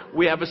before,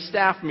 we have a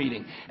staff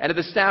meeting. And at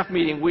the staff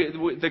meeting,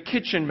 the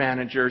kitchen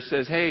manager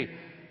says, hey,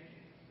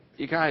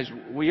 you guys,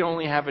 we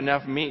only have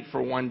enough meat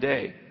for one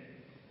day.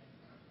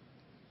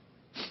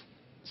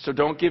 So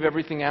don't give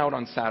everything out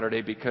on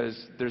Saturday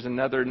because there's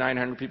another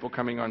 900 people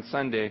coming on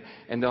Sunday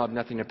and they'll have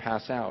nothing to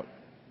pass out.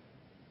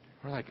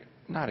 We're like,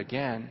 not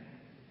again.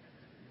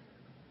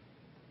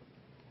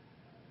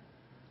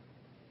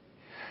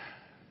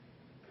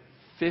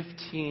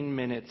 "15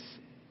 minutes,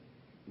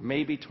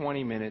 maybe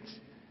 20 minutes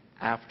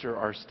after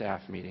our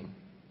staff meeting,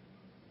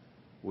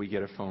 we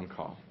get a phone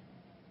call.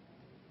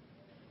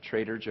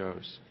 Trader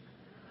Joe's.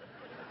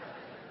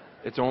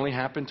 It's only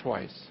happened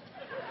twice.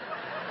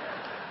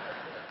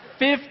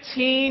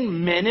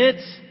 15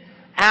 minutes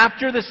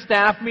after the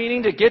staff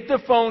meeting to get the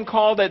phone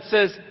call that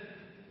says,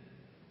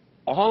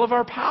 all of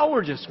our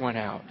power just went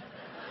out.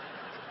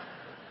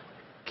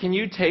 Can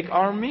you take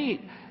our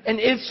meat?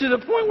 And it's to the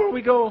point where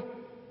we go,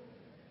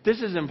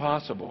 this is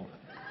impossible.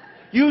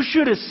 You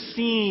should have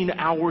seen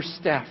our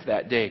staff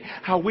that day.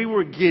 How we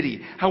were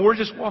giddy. How we're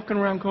just walking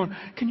around going,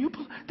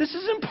 this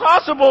is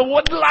impossible.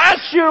 What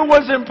last year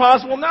was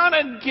impossible. Not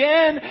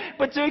again.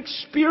 But to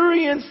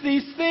experience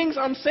these things,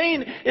 I'm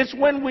saying it's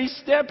when we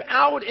step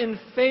out in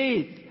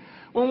faith.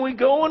 When we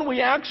go and we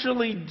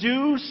actually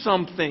do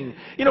something.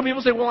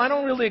 People say, well, I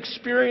don't really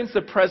experience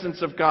the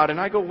presence of God.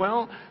 And I go,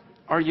 well,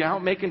 are you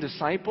out making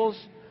disciples?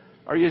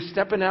 Are you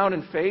stepping out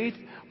in faith?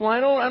 Well,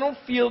 I don't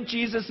feel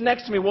Jesus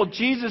next to me. Well,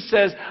 Jesus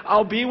says,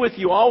 I'll be with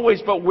you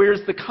always, but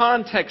where's the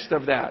context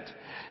of that?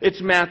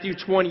 It's Matthew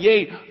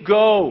 28.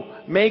 Go,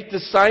 make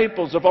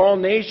disciples of all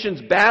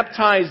nations,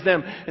 baptize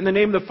them in the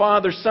name of the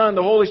Father, Son,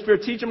 the Holy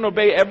Spirit. Teach them to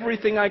obey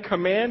everything I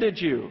commanded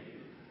you.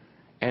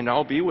 And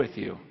I'll be with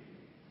you.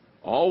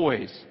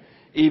 Always.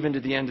 Even to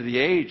the end of the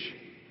age.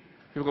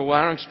 People go, well,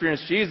 I don't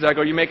experience Jesus. I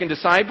go, you making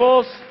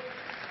disciples?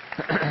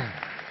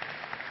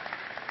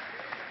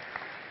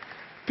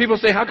 People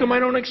say, how come I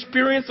don't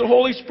experience the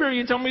Holy Spirit?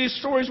 You tell me these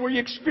stories where you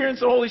experience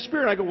the Holy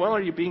Spirit. I go, well,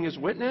 are you being His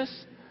witness?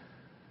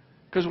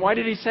 Because why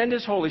did He send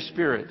His Holy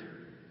Spirit?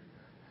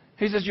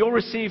 He says, you'll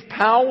receive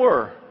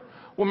power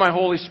when my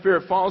Holy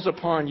Spirit falls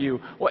upon you.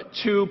 What?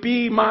 To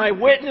be my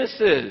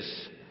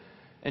witnesses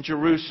in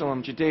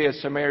Jerusalem, Judea,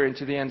 Samaria, and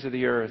to the ends of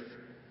the earth.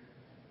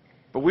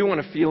 But we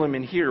want to feel Him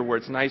in here where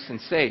it's nice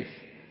and safe.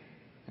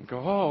 And go,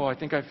 oh, I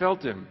think I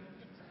felt Him.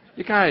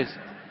 You guys,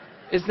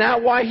 is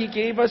that why He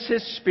gave us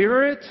His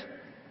Spirit?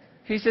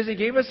 He says He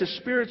gave us His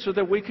Spirit so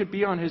that we could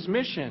be on His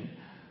mission.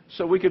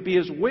 So we could be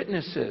His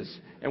witnesses.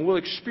 And we'll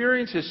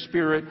experience His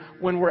Spirit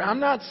when I'm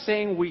not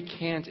saying we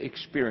can't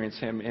experience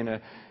Him in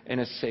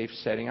a safe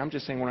setting. I'm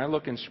just saying when I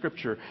look in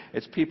Scripture,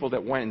 it's people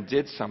that went and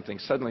did something.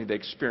 Suddenly they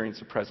experienced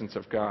the presence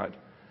of God.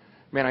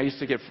 Man,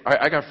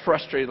 I got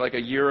frustrated like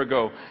a year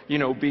ago,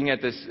 being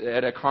at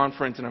a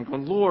conference, and I'm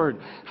going, Lord,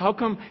 how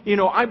come,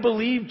 I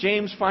believe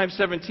James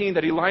 5:17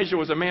 that Elijah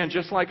was a man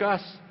just like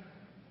us.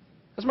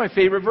 That's my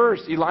favorite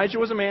verse. Elijah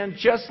was a man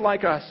just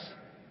like us.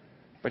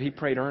 But he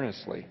prayed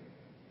earnestly.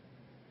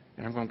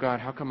 And I'm going, God,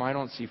 how come I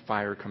don't see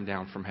fire come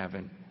down from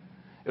heaven?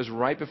 It was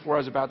right before I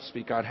was about to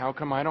speak, God, how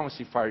come I don't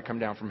see fire come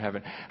down from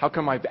heaven? How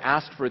come I've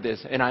asked for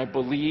this and I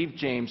believe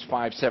James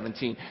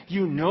 5:17?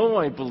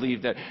 I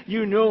believe that.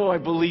 I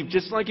believe,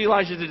 just like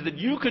Elijah did, that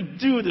you could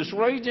do this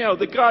right now.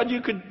 That God,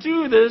 you could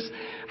do this.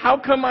 How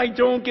come I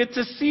don't get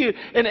to see it?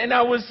 And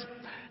I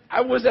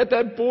was at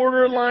that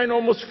borderline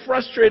almost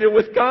frustrated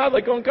with God,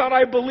 like going, God,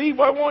 I believe.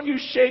 Why won't you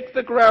shake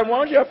the ground? Why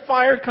don't you have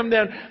fire come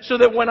down so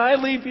that when I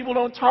leave, people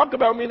don't talk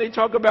about me, they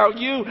talk about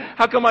you?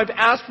 How come I've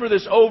asked for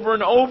this over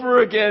and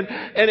over again,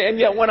 and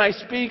yet when I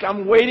speak,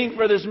 I'm waiting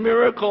for this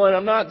miracle, and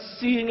I'm not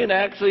seeing it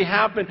actually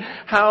happen?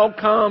 How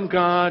come,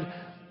 God?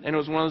 And it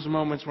was one of those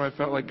moments where I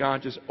felt like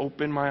God just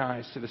opened my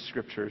eyes to the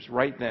Scriptures.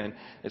 Right then,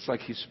 it's like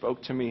He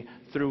spoke to me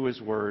through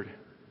His Word.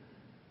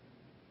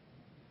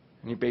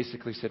 And He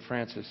basically said,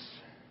 Francis,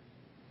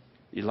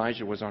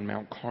 Elijah was on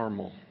Mount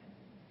Carmel,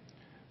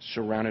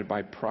 surrounded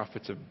by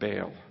prophets of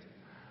Baal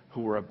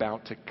who were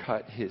about to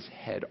cut his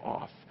head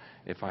off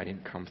if I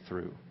didn't come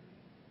through.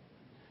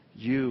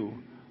 You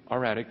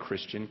are at a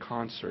Christian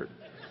concert.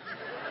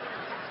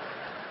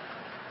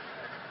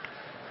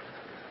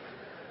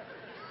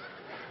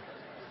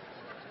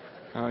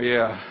 Oh,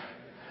 yeah.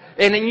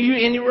 And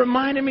you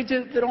reminded me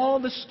that all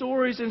the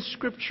stories in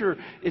Scripture,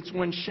 it's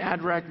when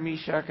Shadrach,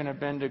 Meshach, and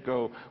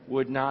Abednego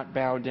would not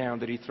bow down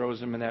that He throws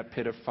them in that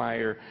pit of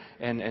fire.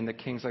 And the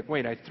king's like,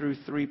 wait, I threw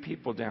 3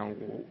 people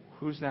down.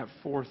 Who's that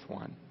 4th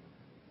one?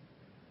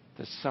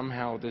 That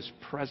somehow this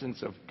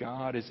presence of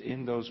God is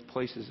in those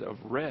places of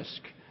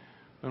risk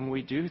when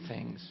we do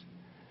things.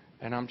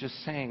 And I'm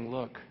just saying,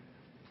 look,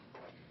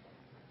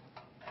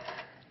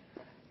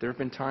 there have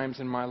been times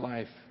in my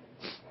life.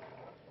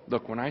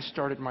 Look, when I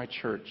started my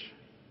church,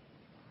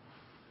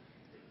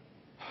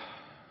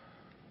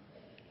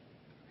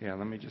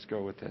 let me just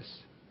go with this.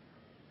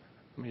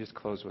 Let me just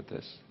close with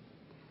this.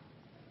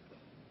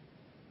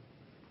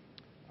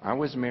 I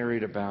was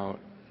married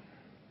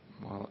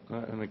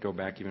let me go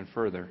back even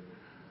further.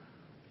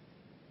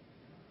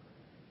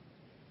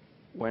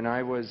 When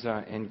I was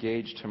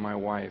engaged to my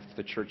wife,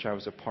 the church I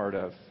was a part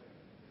of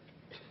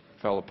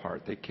fell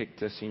apart. They kicked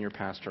the senior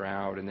pastor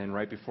out, and then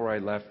right before I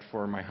left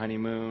for my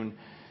honeymoon,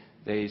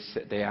 they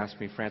asked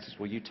me, Francis,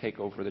 will you take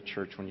over the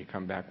church when you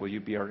come back? Will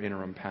you be our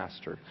interim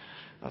pastor?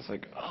 I was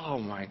like, oh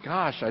my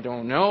gosh, I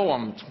don't know.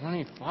 I'm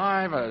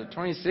 25,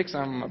 26,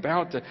 I'm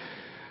about to.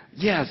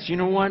 Yes, you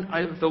know what?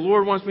 If the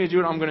Lord wants me to do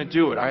it, I'm going to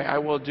do it. I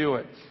will do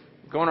it.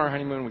 Go on our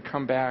honeymoon, we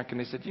come back, and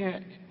they said, yeah,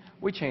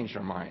 we changed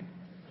our mind.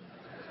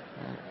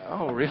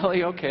 Oh,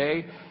 really?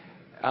 Okay.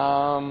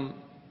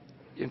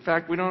 In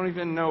fact, we don't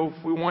even know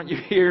if we want you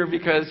here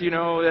because, you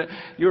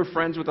were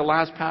friends with the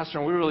last pastor,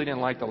 and we really didn't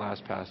like the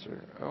last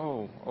pastor.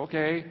 Oh,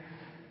 okay.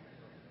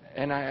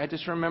 And I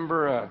just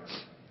remember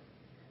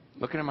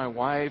looking at my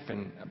wife,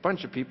 and a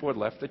bunch of people had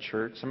left the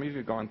church. Some of you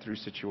have gone through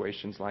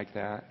situations like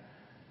that.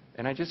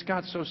 And I just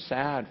got so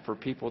sad for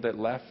people that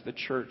left the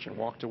church and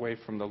walked away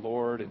from the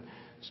Lord and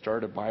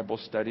started a Bible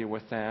study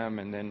with them.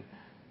 And then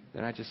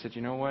I just said,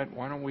 you know what?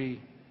 Why don't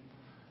we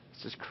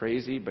this is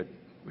crazy, but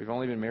we've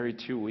only been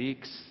married 2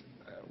 weeks.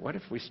 What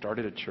if we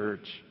started a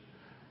church?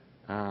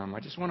 I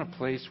just want a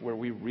place where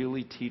we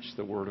really teach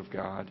the Word of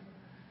God.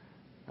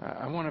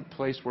 I want a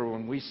place where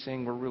when we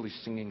sing, we're really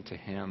singing to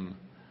Him.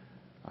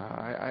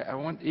 I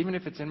want, even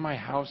if it's in my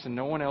house and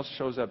no one else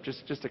shows up,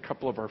 just a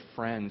couple of our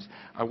friends,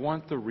 I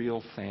want the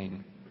real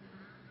thing.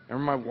 I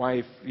remember my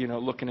wife,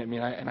 looking at me,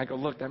 and I go,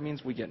 look, that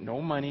means we get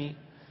no money,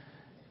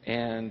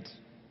 and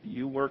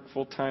you work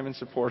full-time and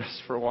support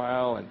us for a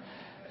while,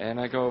 and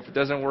I go, if it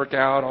doesn't work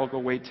out, I'll go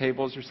wait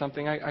tables or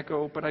something. I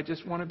go, but I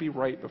just want to be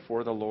right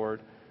before the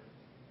Lord.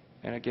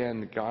 And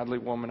again, the godly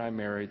woman I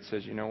married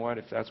says, you know what,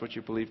 if that's what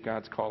you believe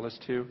God's called us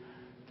to,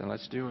 then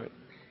let's do it.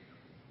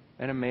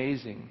 And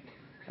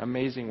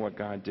amazing what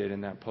God did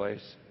in that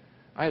place.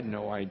 I had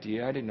no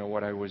idea. I didn't know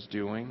what I was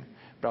doing.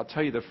 But I'll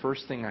tell you, the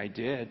first thing I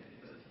did,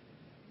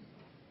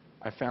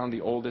 I found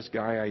the oldest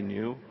guy I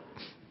knew,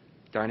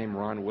 a guy named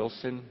Ron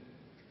Wilson,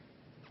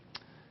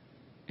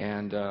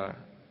 and a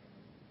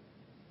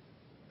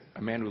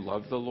man who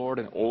loved the Lord,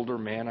 an older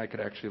man I could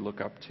actually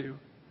look up to.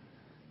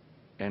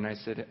 And I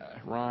said,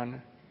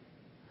 Ron,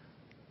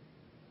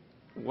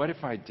 what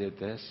if I did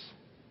this?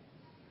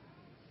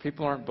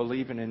 People aren't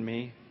believing in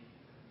me.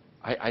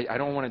 I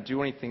don't want to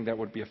do anything that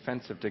would be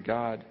offensive to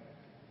God.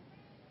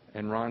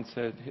 And Ron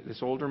said,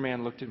 this older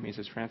man looked at me and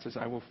says, Francis,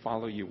 I will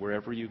follow you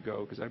wherever you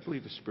go because I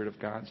believe the Spirit of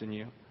God's in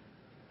you.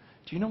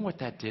 Do you know what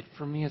that did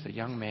for me as a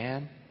young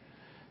man?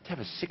 To have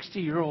a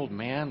 60-year-old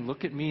man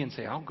look at me and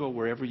say, I'll go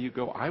wherever you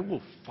go. I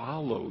will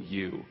follow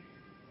you.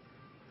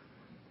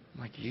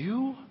 I'm like,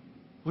 you?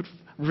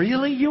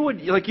 Really? You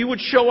would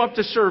show up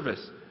to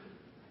service?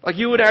 Like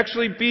you would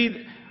actually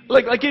be...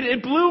 Like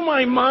it blew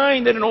my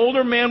mind that an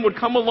older man would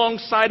come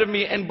alongside of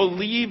me and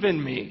believe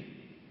in me.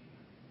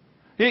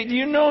 Do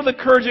you know the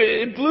courage?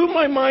 It blew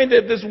my mind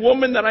that this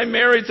woman that I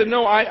married said,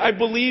 no, I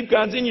believe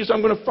God's in you, so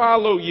I'm going to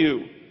follow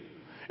you.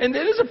 And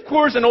this, of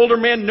course, an older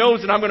man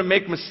knows that I'm going to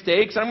make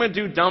mistakes, I'm going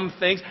to do dumb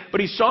things,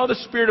 but he saw the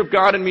Spirit of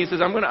God in me and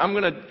says, I'm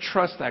going to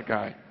trust that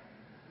guy.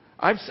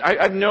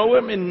 I know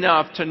him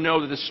enough to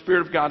know that the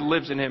Spirit of God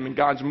lives in him and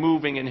God's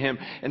moving in him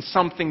and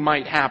something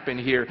might happen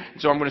here,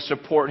 so I'm going to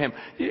support him.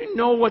 You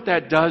know what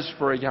that does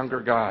for a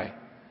younger guy?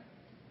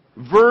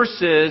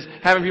 Versus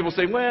having people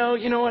say, well,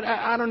 you know what,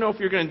 I don't know if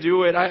you're going to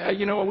do it.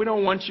 You know what, we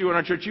don't want you in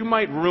our church. You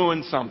might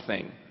ruin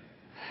something.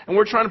 And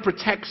we're trying to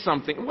protect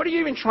something. What are you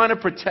even trying to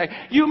protect?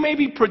 You may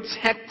be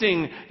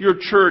protecting your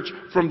church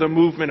from the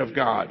movement of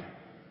God.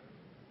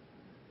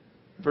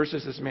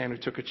 Versus this man who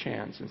took a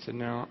chance and said,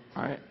 no,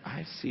 I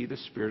see the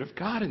Spirit of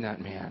God in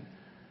that man.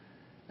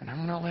 And I'm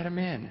going to let him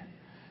in.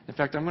 In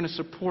fact, I'm going to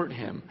support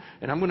him.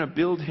 And I'm going to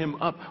build him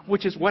up,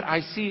 which is what I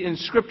see in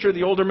Scripture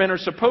the older men are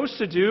supposed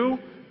to do.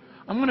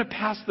 I'm going to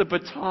pass the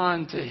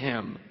baton to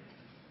him.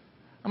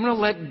 I'm going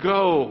to let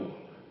go.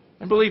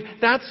 And believe,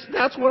 that's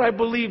what I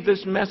believe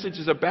this message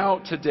is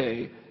about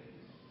today.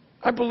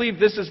 I believe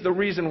this is the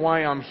reason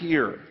why I'm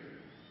here.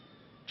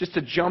 Just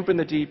to jump in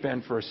the deep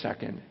end for a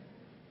second.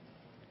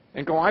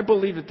 And go, I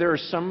believe that there are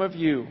some of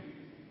you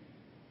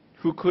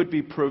who could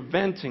be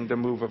preventing the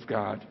move of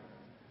God.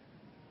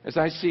 As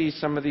I see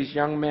some of these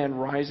young men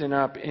rising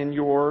up in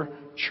your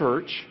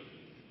church,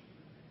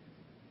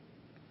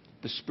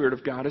 the Spirit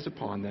of God is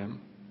upon them.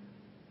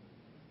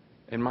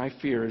 And my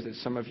fear is that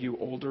some of you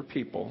older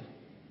people,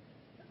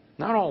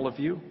 not all of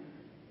you,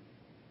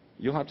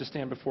 you'll have to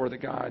stand before the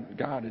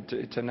God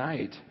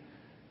tonight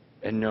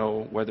and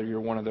know whether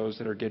you're one of those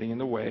that are getting in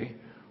the way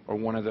or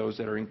one of those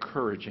that are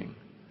encouraging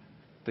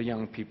the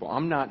young people.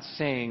 I'm not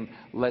saying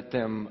let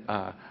them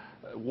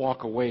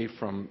walk away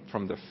from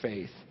the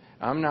faith.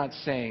 I'm not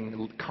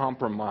saying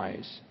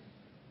compromise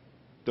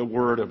the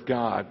Word of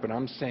God, but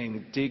I'm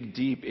saying dig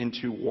deep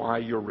into why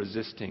you're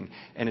resisting.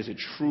 And is it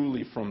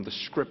truly from the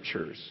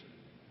Scriptures?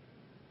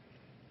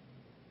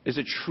 Is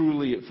it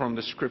truly from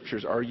the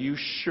Scriptures? Are you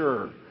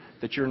sure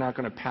that you're not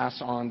going to pass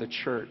on the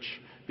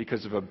church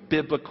because of a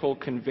biblical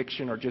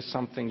conviction or just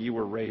something you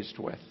were raised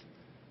with?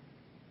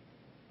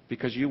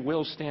 Because you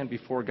will stand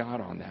before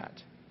God on that.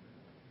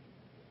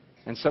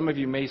 And some of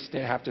you may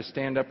have to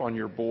stand up on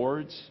your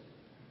boards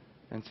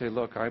and say,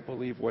 look, I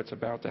believe what's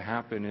about to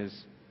happen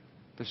is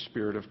the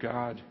Spirit of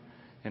God.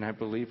 And I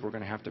believe we're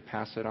going to have to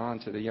pass it on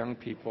to the young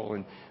people.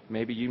 And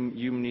maybe you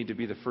need to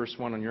be the first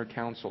one on your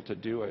council to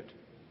do it.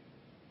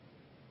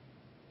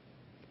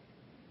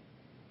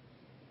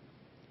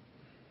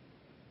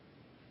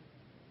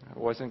 I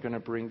wasn't going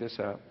to bring this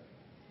up.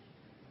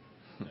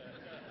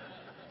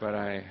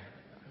 But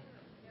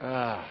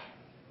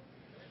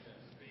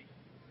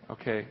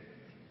okay.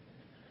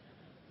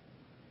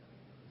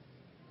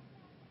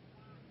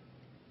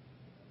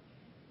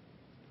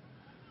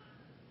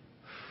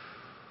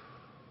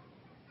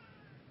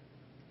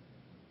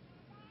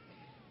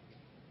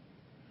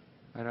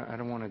 I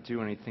don't want to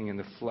do anything in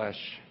the flesh.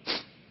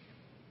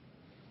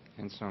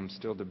 And so I'm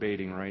still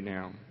debating right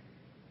now.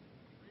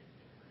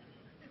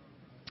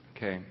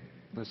 Okay,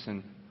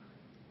 listen.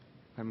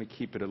 Let me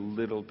keep it a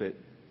little bit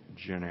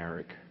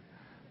generic.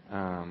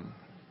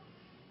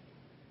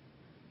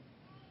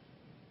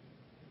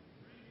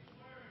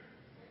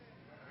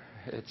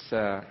 It's,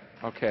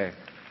 okay.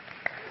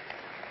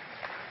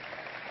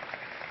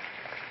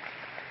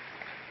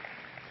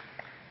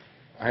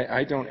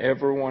 I don't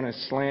ever want to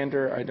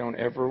slander. I don't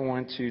ever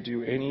want to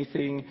do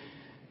anything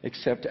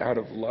except out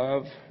of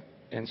love.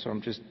 And so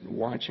I'm just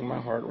watching my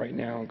heart right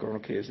now and going,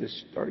 okay,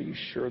 are you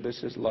sure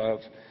this is love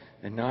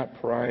and not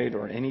pride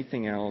or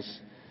anything else?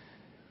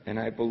 And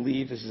I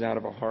believe this is out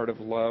of a heart of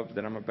love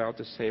that I'm about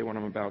to say what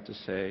I'm about to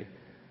say.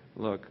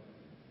 Look,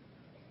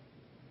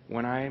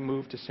 when I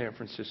moved to San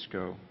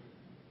Francisco,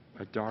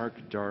 a dark,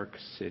 dark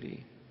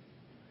city,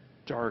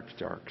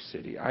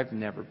 I've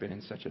never been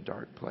in such a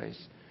dark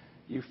place.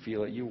 You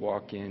feel it. You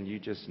walk in. You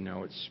just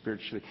know it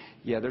spiritually.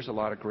 Yeah, there's a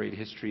lot of great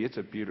history. It's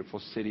a beautiful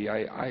city.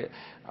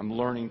 I'm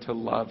learning to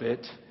love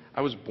it.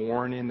 I was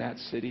born in that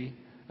city.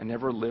 I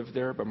never lived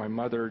there, but my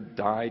mother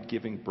died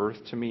giving birth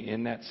to me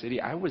in that city.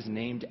 I was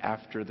named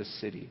after the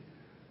city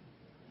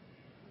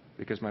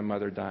because my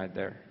mother died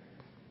there.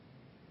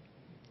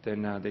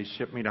 Then they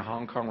shipped me to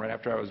Hong Kong right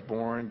after I was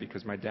born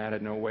because my dad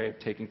had no way of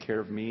taking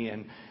care of me.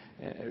 And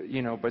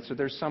but so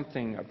there's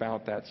something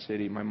about that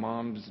city. My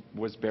mom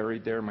was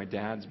buried there. My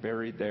dad's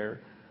buried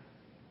there.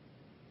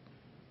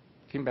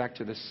 Came back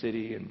to the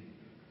city and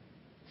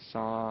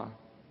saw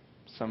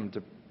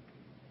it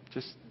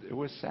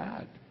was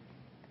sad.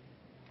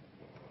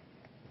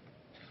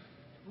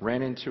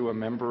 Ran into a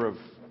member of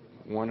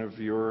one of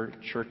your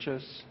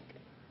churches.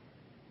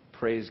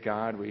 Praise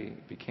God, we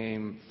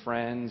became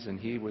friends, and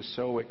he was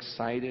so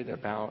excited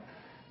about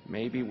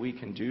maybe we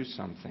can do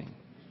something.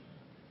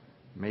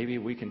 Maybe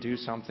we can do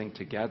something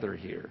together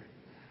here.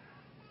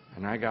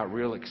 And I got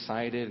real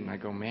excited, and I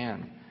go,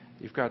 man,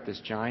 you've got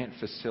this giant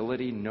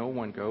facility. No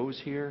one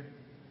goes here.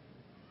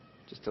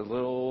 Just a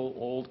little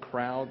old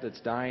crowd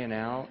that's dying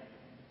out.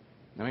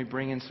 Let me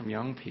bring in some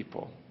young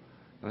people.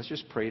 Let's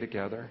just pray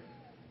together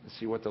and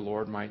see what the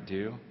Lord might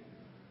do.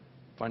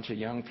 A bunch of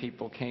young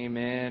people came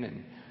in,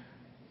 and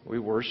we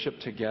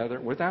worshiped together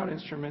without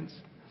instruments.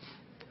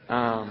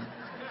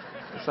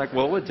 It's like,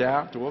 we'll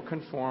adapt, we'll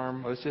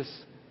conform. Let's just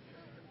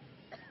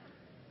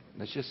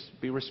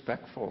be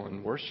respectful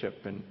and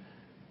worship. And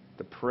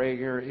the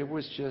prayer, it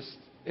was just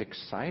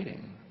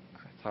exciting.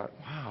 I thought,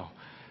 wow,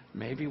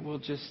 maybe we'll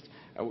just,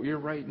 you're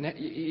right,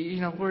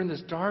 we're in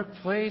this dark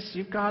place.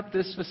 You've got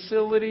this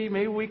facility.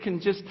 Maybe we can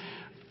just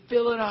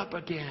fill it up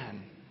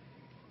again.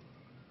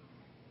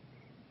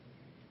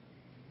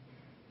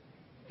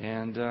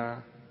 And,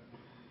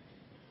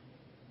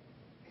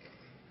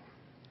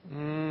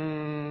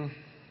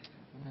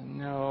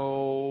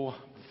 no,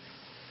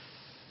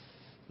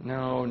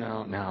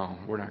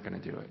 we're not going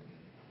to do it.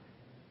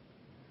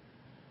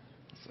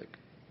 It's like,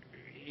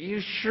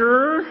 you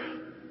sure?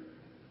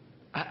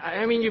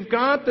 I mean, you've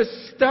got the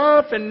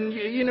stuff, and,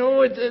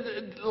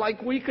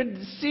 like we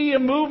could see a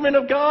movement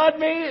of God,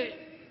 maybe?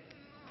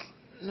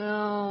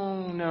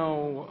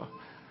 No.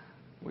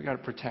 We got to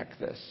protect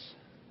this.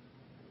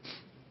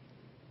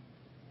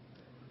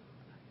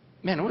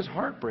 Man, it was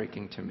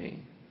heartbreaking to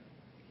me.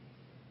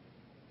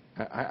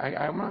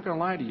 I'm not going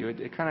to lie to you.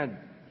 It kind of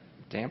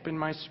dampened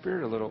my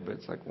spirit a little bit.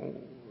 It's like, well,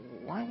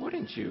 why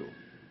wouldn't you?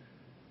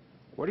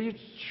 What are you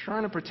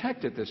trying to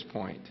protect at this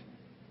point?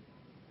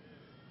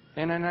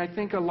 And I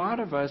think a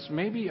lot of us,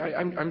 maybe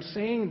I'm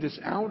saying this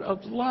out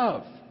of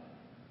love.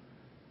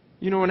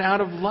 And out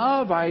of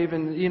love, I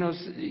even,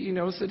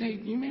 said, hey,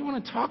 you may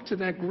want to talk to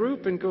that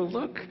group and go,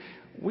 look,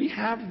 we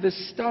have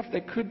this stuff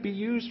that could be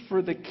used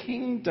for the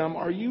kingdom.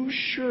 Are you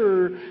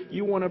sure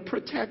you want to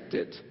protect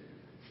it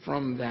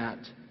from that?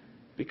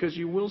 Because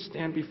you will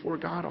stand before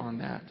God on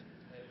that.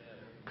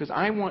 Because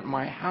I want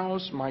my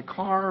house, my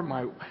car,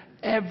 my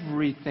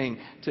everything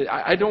to.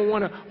 I don't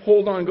want to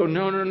hold on and go,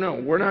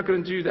 no, we're not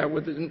going to do that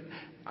with it.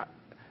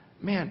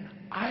 Man,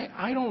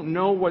 I don't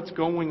know what's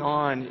going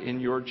on in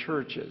your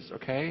churches,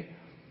 okay?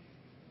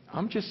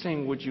 I'm just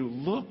saying, would you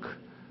look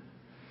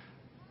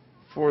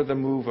for the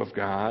move of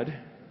God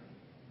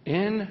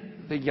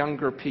in the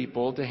younger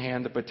people to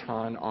hand the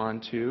baton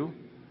on to?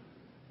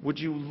 Would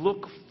you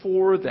look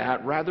for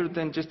that rather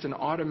than just an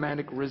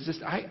automatic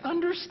resist? I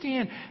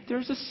understand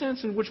there's a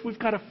sense in which we've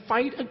got to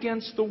fight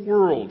against the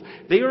world.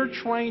 They are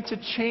trying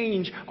to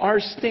change our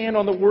stand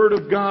on the Word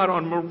of God,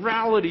 on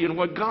morality, and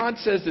what God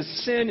says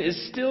is sin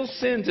is still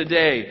sin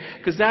today.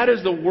 Because that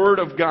is the Word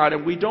of God,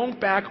 and we don't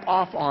back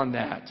off on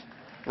that.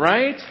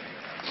 Right?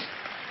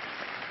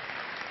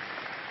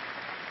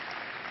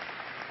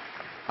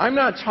 I'm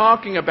not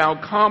talking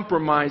about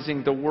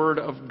compromising the Word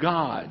of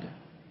God.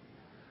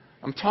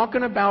 I'm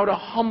talking about a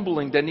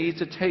humbling that needs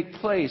to take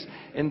place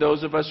in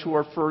those of us who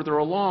are further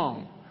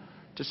along.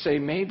 To say,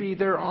 maybe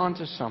they're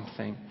onto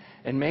something.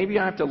 And maybe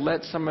I have to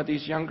let some of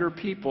these younger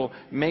people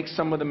make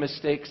some of the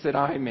mistakes that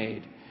I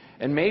made.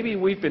 And maybe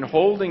we've been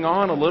holding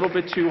on a little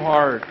bit too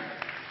hard.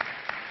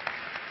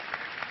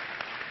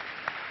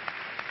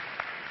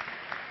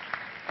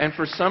 And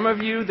for some of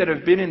you that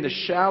have been in the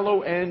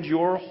shallow end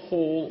your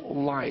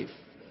whole life,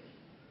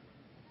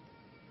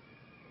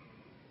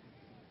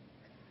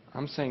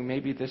 I'm saying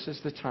maybe this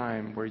is the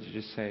time where you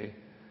just say,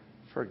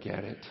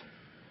 forget it.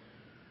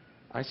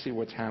 I see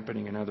what's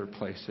happening in other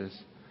places.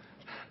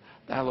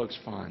 That looks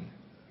fun.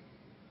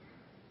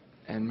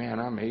 And man,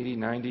 I'm 80,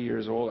 90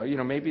 years old. You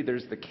know, maybe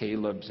there's the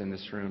Calebs in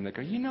this room that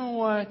go, you know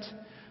what?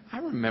 I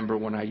remember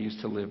when I used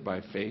to live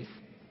by faith.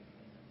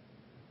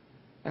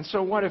 And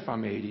so what if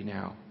I'm 80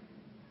 now?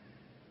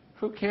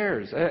 Who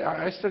cares?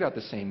 I still got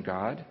the same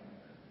God.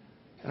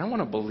 And I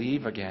want to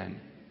believe again.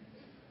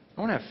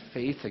 I want to have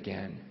faith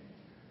again.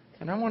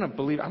 And I want to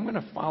believe. I'm going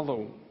to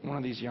follow one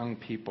of these young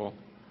people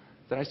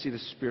that I see the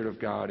Spirit of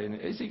God in.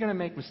 Is he going to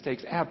make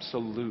mistakes?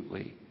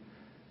 Absolutely.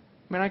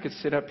 I mean, I could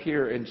sit up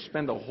here and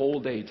spend the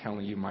whole day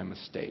telling you my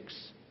mistakes.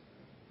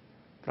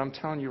 But I'm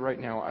telling you right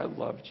now, I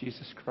love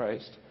Jesus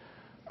Christ.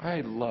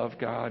 I love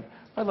God.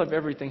 I love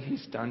everything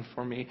He's done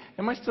for me.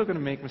 Am I still going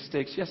to make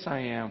mistakes? Yes, I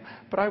am.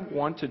 But I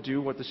want to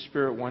do what the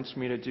Spirit wants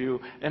me to do.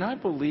 And I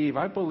believe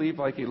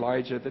like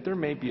Elijah, that there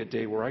may be a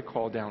day where I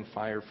call down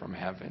fire from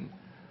heaven.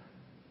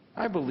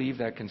 I believe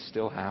that can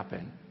still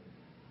happen.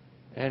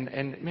 And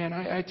man,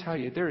 I tell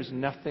you, there is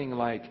nothing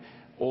like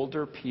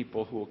older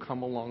people who will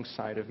come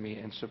alongside of me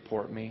and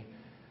support me.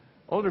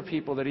 Older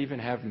people that even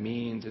have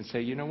means and say,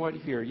 you know what,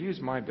 here, use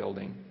my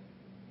building.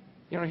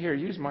 You know, here,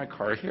 use my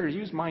car. Here,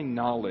 use my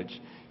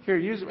knowledge. Here,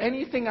 use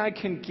anything I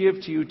can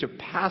give to you to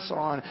pass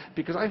on,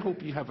 because I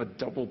hope you have a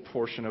double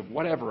portion of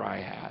whatever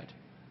I had.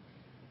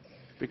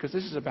 Because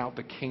this is about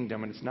the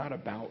kingdom and it's not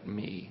about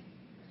me.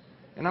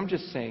 And I'm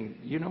just saying,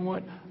 you know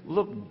what?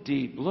 Look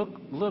deep.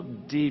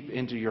 Look deep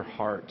into your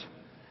heart.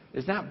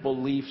 Is that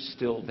belief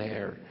still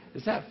there?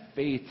 Is that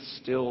faith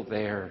still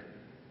there?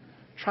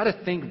 Try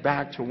to think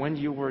back to when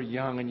you were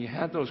young and you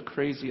had those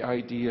crazy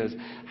ideas.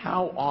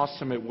 How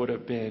awesome it would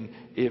have been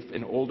if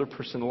an older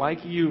person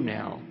like you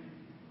now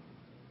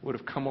would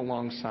have come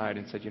alongside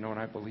and said, you know what,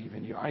 I believe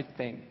in you. I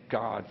thank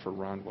God for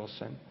Ron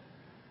Wilson.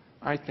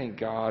 I thank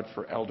God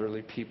for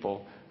elderly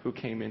people who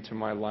came into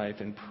my life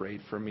and prayed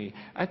for me.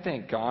 I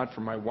thank God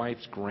for my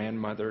wife's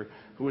grandmother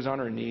who was on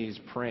her knees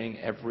praying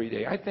every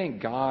day. I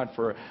thank God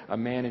for a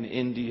man in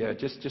India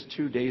just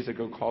 2 days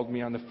ago called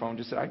me on the phone,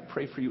 just said, I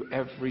pray for you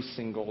every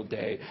single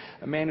day.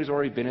 A man who's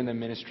already been in the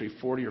ministry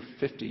 40 or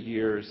 50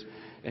 years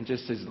and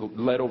just has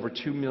led over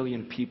 2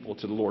 million people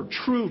to the Lord,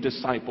 true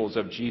disciples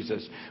of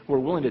Jesus who are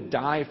willing to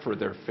die for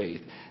their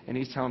faith. And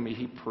he's telling me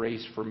he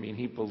prays for me and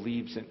he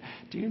believes in.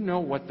 Do you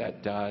know what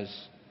that does?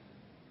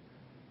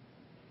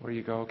 Where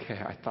you go, okay,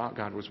 I thought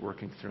God was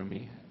working through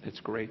me.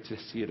 It's great to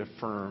see it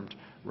affirmed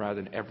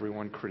rather than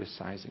everyone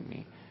criticizing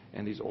me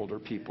and these older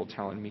people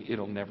telling me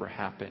it'll never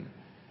happen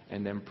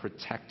and them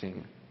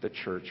protecting the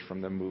church from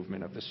the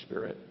movement of the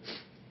Spirit.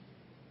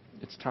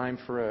 It's time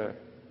for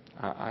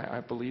I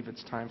believe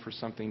it's time for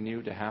something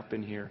new to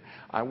happen here.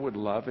 I would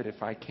love it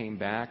if I came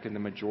back and the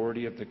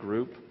majority of the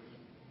group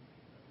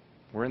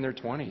were in their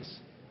 20s,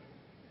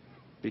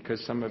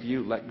 because some of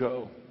you let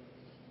go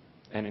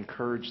and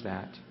encouraged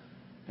that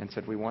and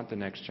said, we want the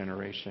next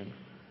generation.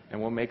 And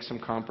we'll make some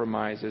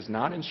compromises,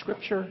 not in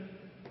Scripture,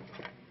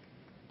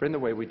 but in the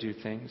way we do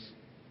things.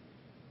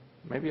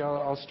 Maybe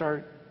I'll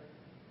start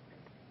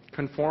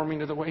conforming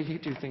to the way you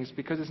do things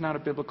because it's not a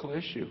biblical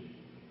issue.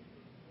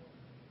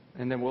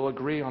 And then we'll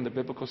agree on the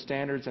biblical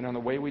standards, and on the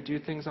way we do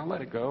things, I'll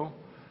let it go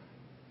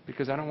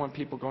because I don't want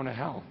people going to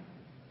hell.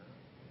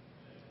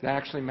 That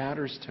actually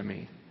matters to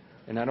me.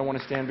 And I don't want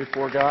to stand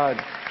before God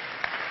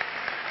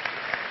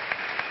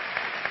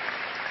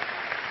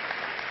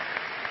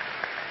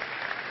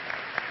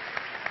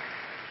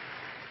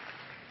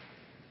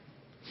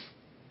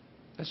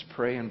Let's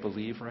pray and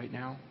believe right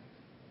now.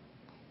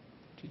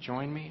 Do you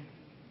join me?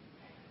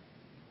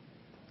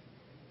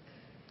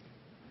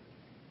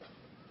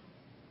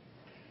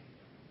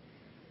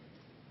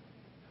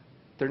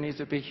 There needs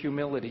to be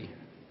humility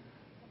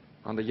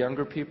on the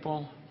younger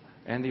people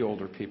and the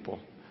older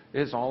people.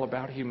 It is all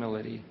about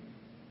humility,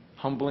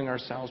 humbling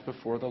ourselves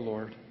before the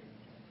Lord.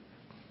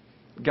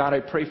 God,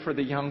 I pray for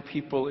the young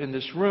people in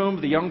this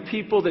room, the young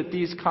people that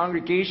these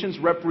congregations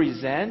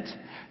represent.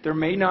 There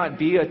may not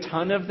be a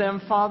ton of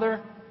them, Father.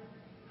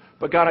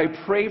 But God, I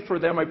pray for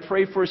them. I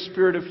pray for a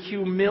spirit of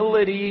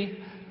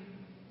humility.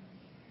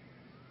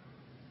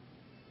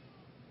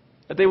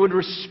 That they would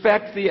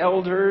respect the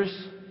elders,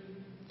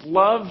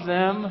 love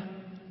them,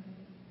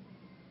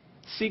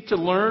 seek to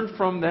learn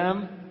from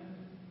them.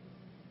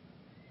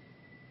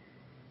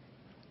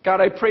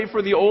 God, I pray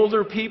for the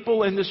older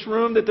people in this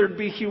room that there'd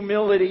be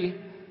humility.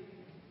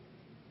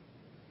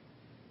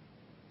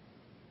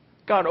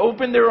 God,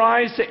 open their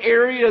eyes to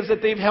areas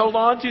that they've held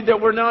on to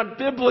that were not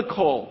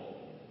biblical.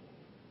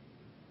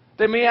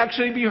 They may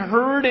actually be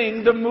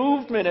hurting the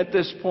movement at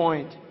this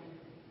point.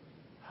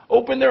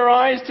 Open their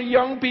eyes to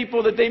young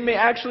people that they may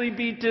actually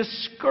be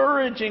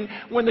discouraging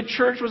when the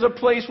church was a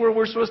place where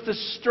we're supposed to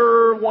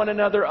stir one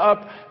another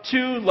up to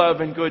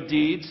love and good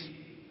deeds.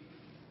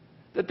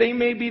 That they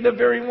may be the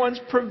very ones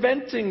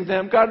preventing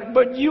them. God,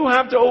 but you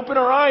have to open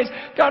our eyes.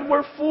 God,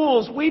 we're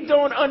fools. We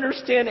don't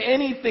understand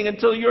anything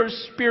until your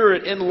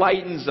Spirit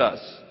enlightens us.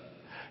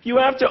 You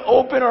have to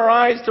open our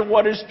eyes to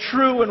what is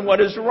true and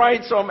what is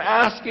right. So I'm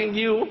asking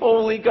you,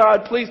 Holy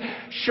God, please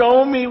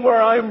show me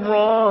where I'm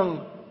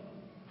wrong.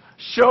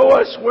 Show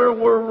us where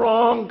we're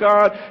wrong,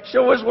 God.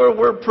 Show us where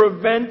we're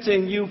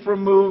preventing you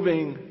from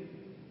moving.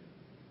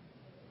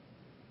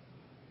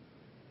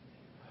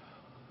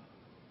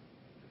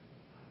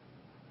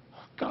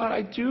 God,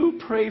 I do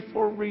pray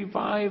for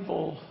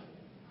revival.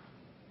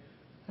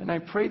 And I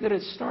pray that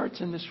it starts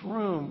in this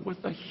room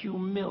with a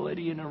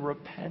humility and a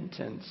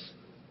repentance.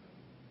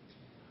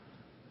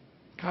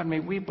 God, may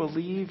we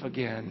believe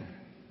again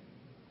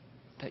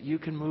that you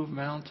can move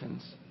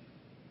mountains,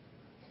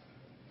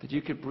 that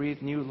you could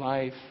breathe new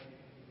life,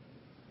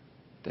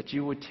 that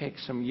you would take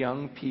some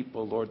young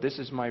people, Lord. This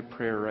is my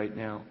prayer right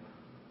now.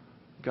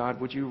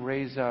 God, would you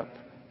raise up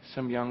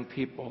some young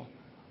people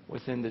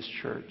within this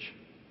church?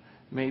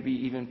 Maybe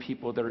even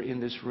people that are in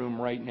this room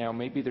right now.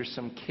 Maybe there's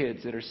some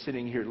kids that are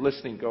sitting here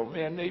listening, go,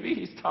 man, maybe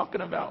he's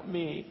talking about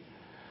me.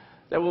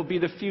 That will be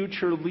the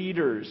future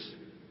leaders.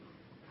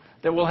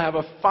 That will have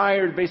a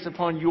fire based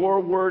upon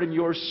your word and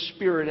your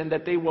spirit, and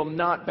that they will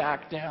not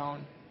back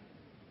down.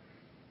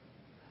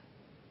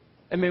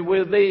 And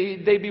may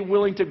they be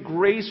willing to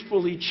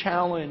gracefully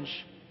challenge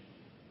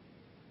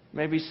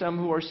maybe some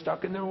who are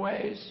stuck in their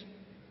ways,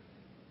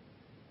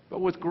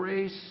 but with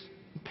grace,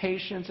 and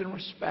patience, and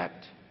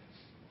respect.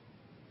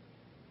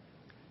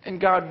 And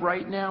God,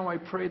 right now I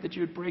pray that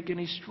you would break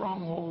any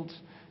strongholds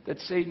that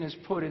Satan has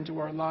put into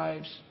our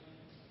lives.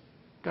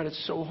 God,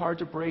 it's so hard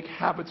to break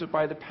habits, but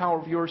by the power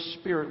of your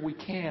Spirit we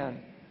can.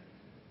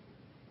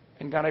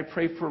 And God, I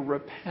pray for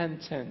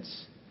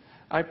repentance.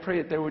 I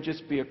pray that there would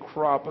just be a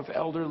crop of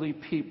elderly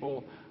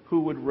people who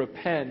would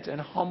repent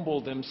and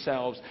humble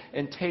themselves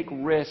and take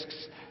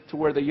risks to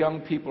where the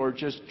young people are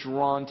just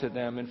drawn to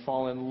them and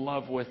fall in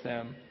love with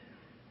them.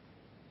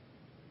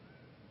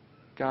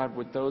 God,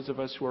 would those of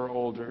us who are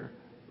older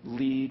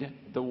lead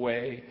the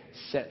way,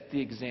 set the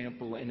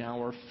example in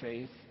our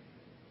faith,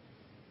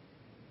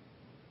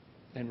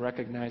 and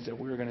recognize that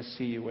we're going to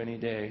see you any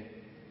day.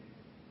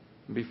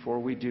 And before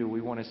we do,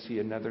 we want to see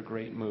another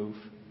great move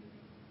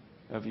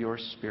of your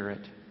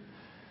Spirit.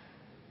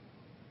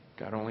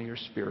 God, only your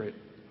Spirit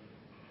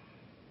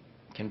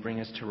can bring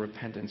us to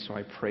repentance. So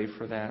I pray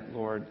for that,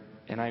 Lord.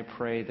 And I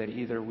pray that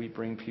either we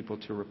bring people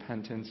to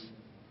repentance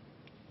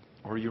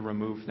or you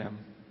remove them.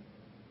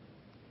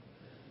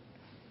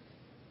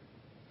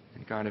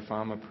 And God, if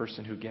I'm a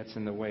person who gets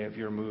in the way of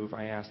your move,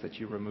 I ask that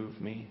you remove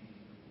me.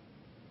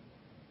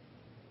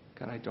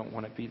 God, I don't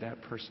want to be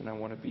that person. I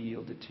want to be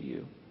yielded to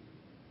you.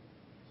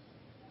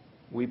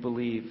 We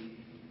believe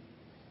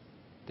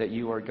that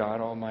you are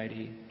God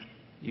Almighty.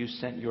 You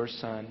sent your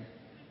Son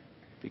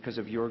because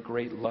of your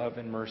great love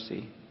and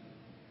mercy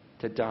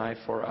to die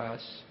for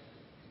us,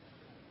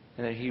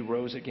 and that he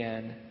rose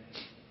again,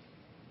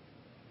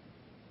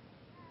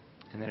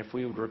 and that if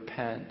we would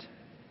repent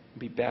and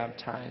be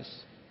baptized,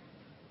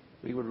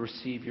 we would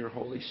receive your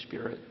Holy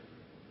Spirit,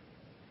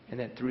 and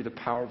that through the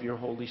power of your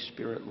Holy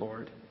Spirit,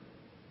 Lord,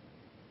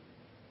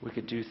 we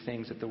could do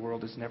things that the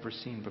world has never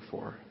seen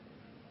before.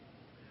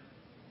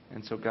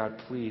 And so, God,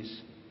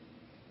 please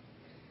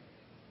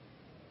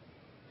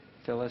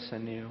fill us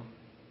anew.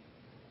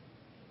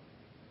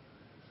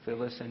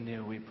 Fill us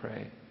anew, we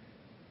pray.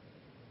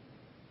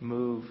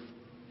 Move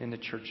in the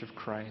Church of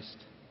Christ.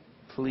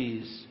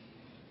 Please,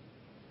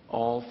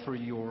 all for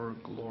your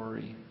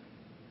glory.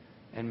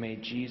 And may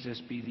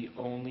Jesus be the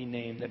only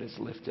name that is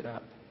lifted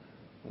up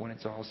when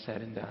it's all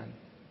said and done.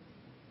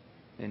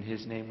 In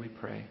his name we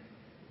pray.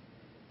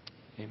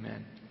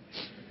 Amen.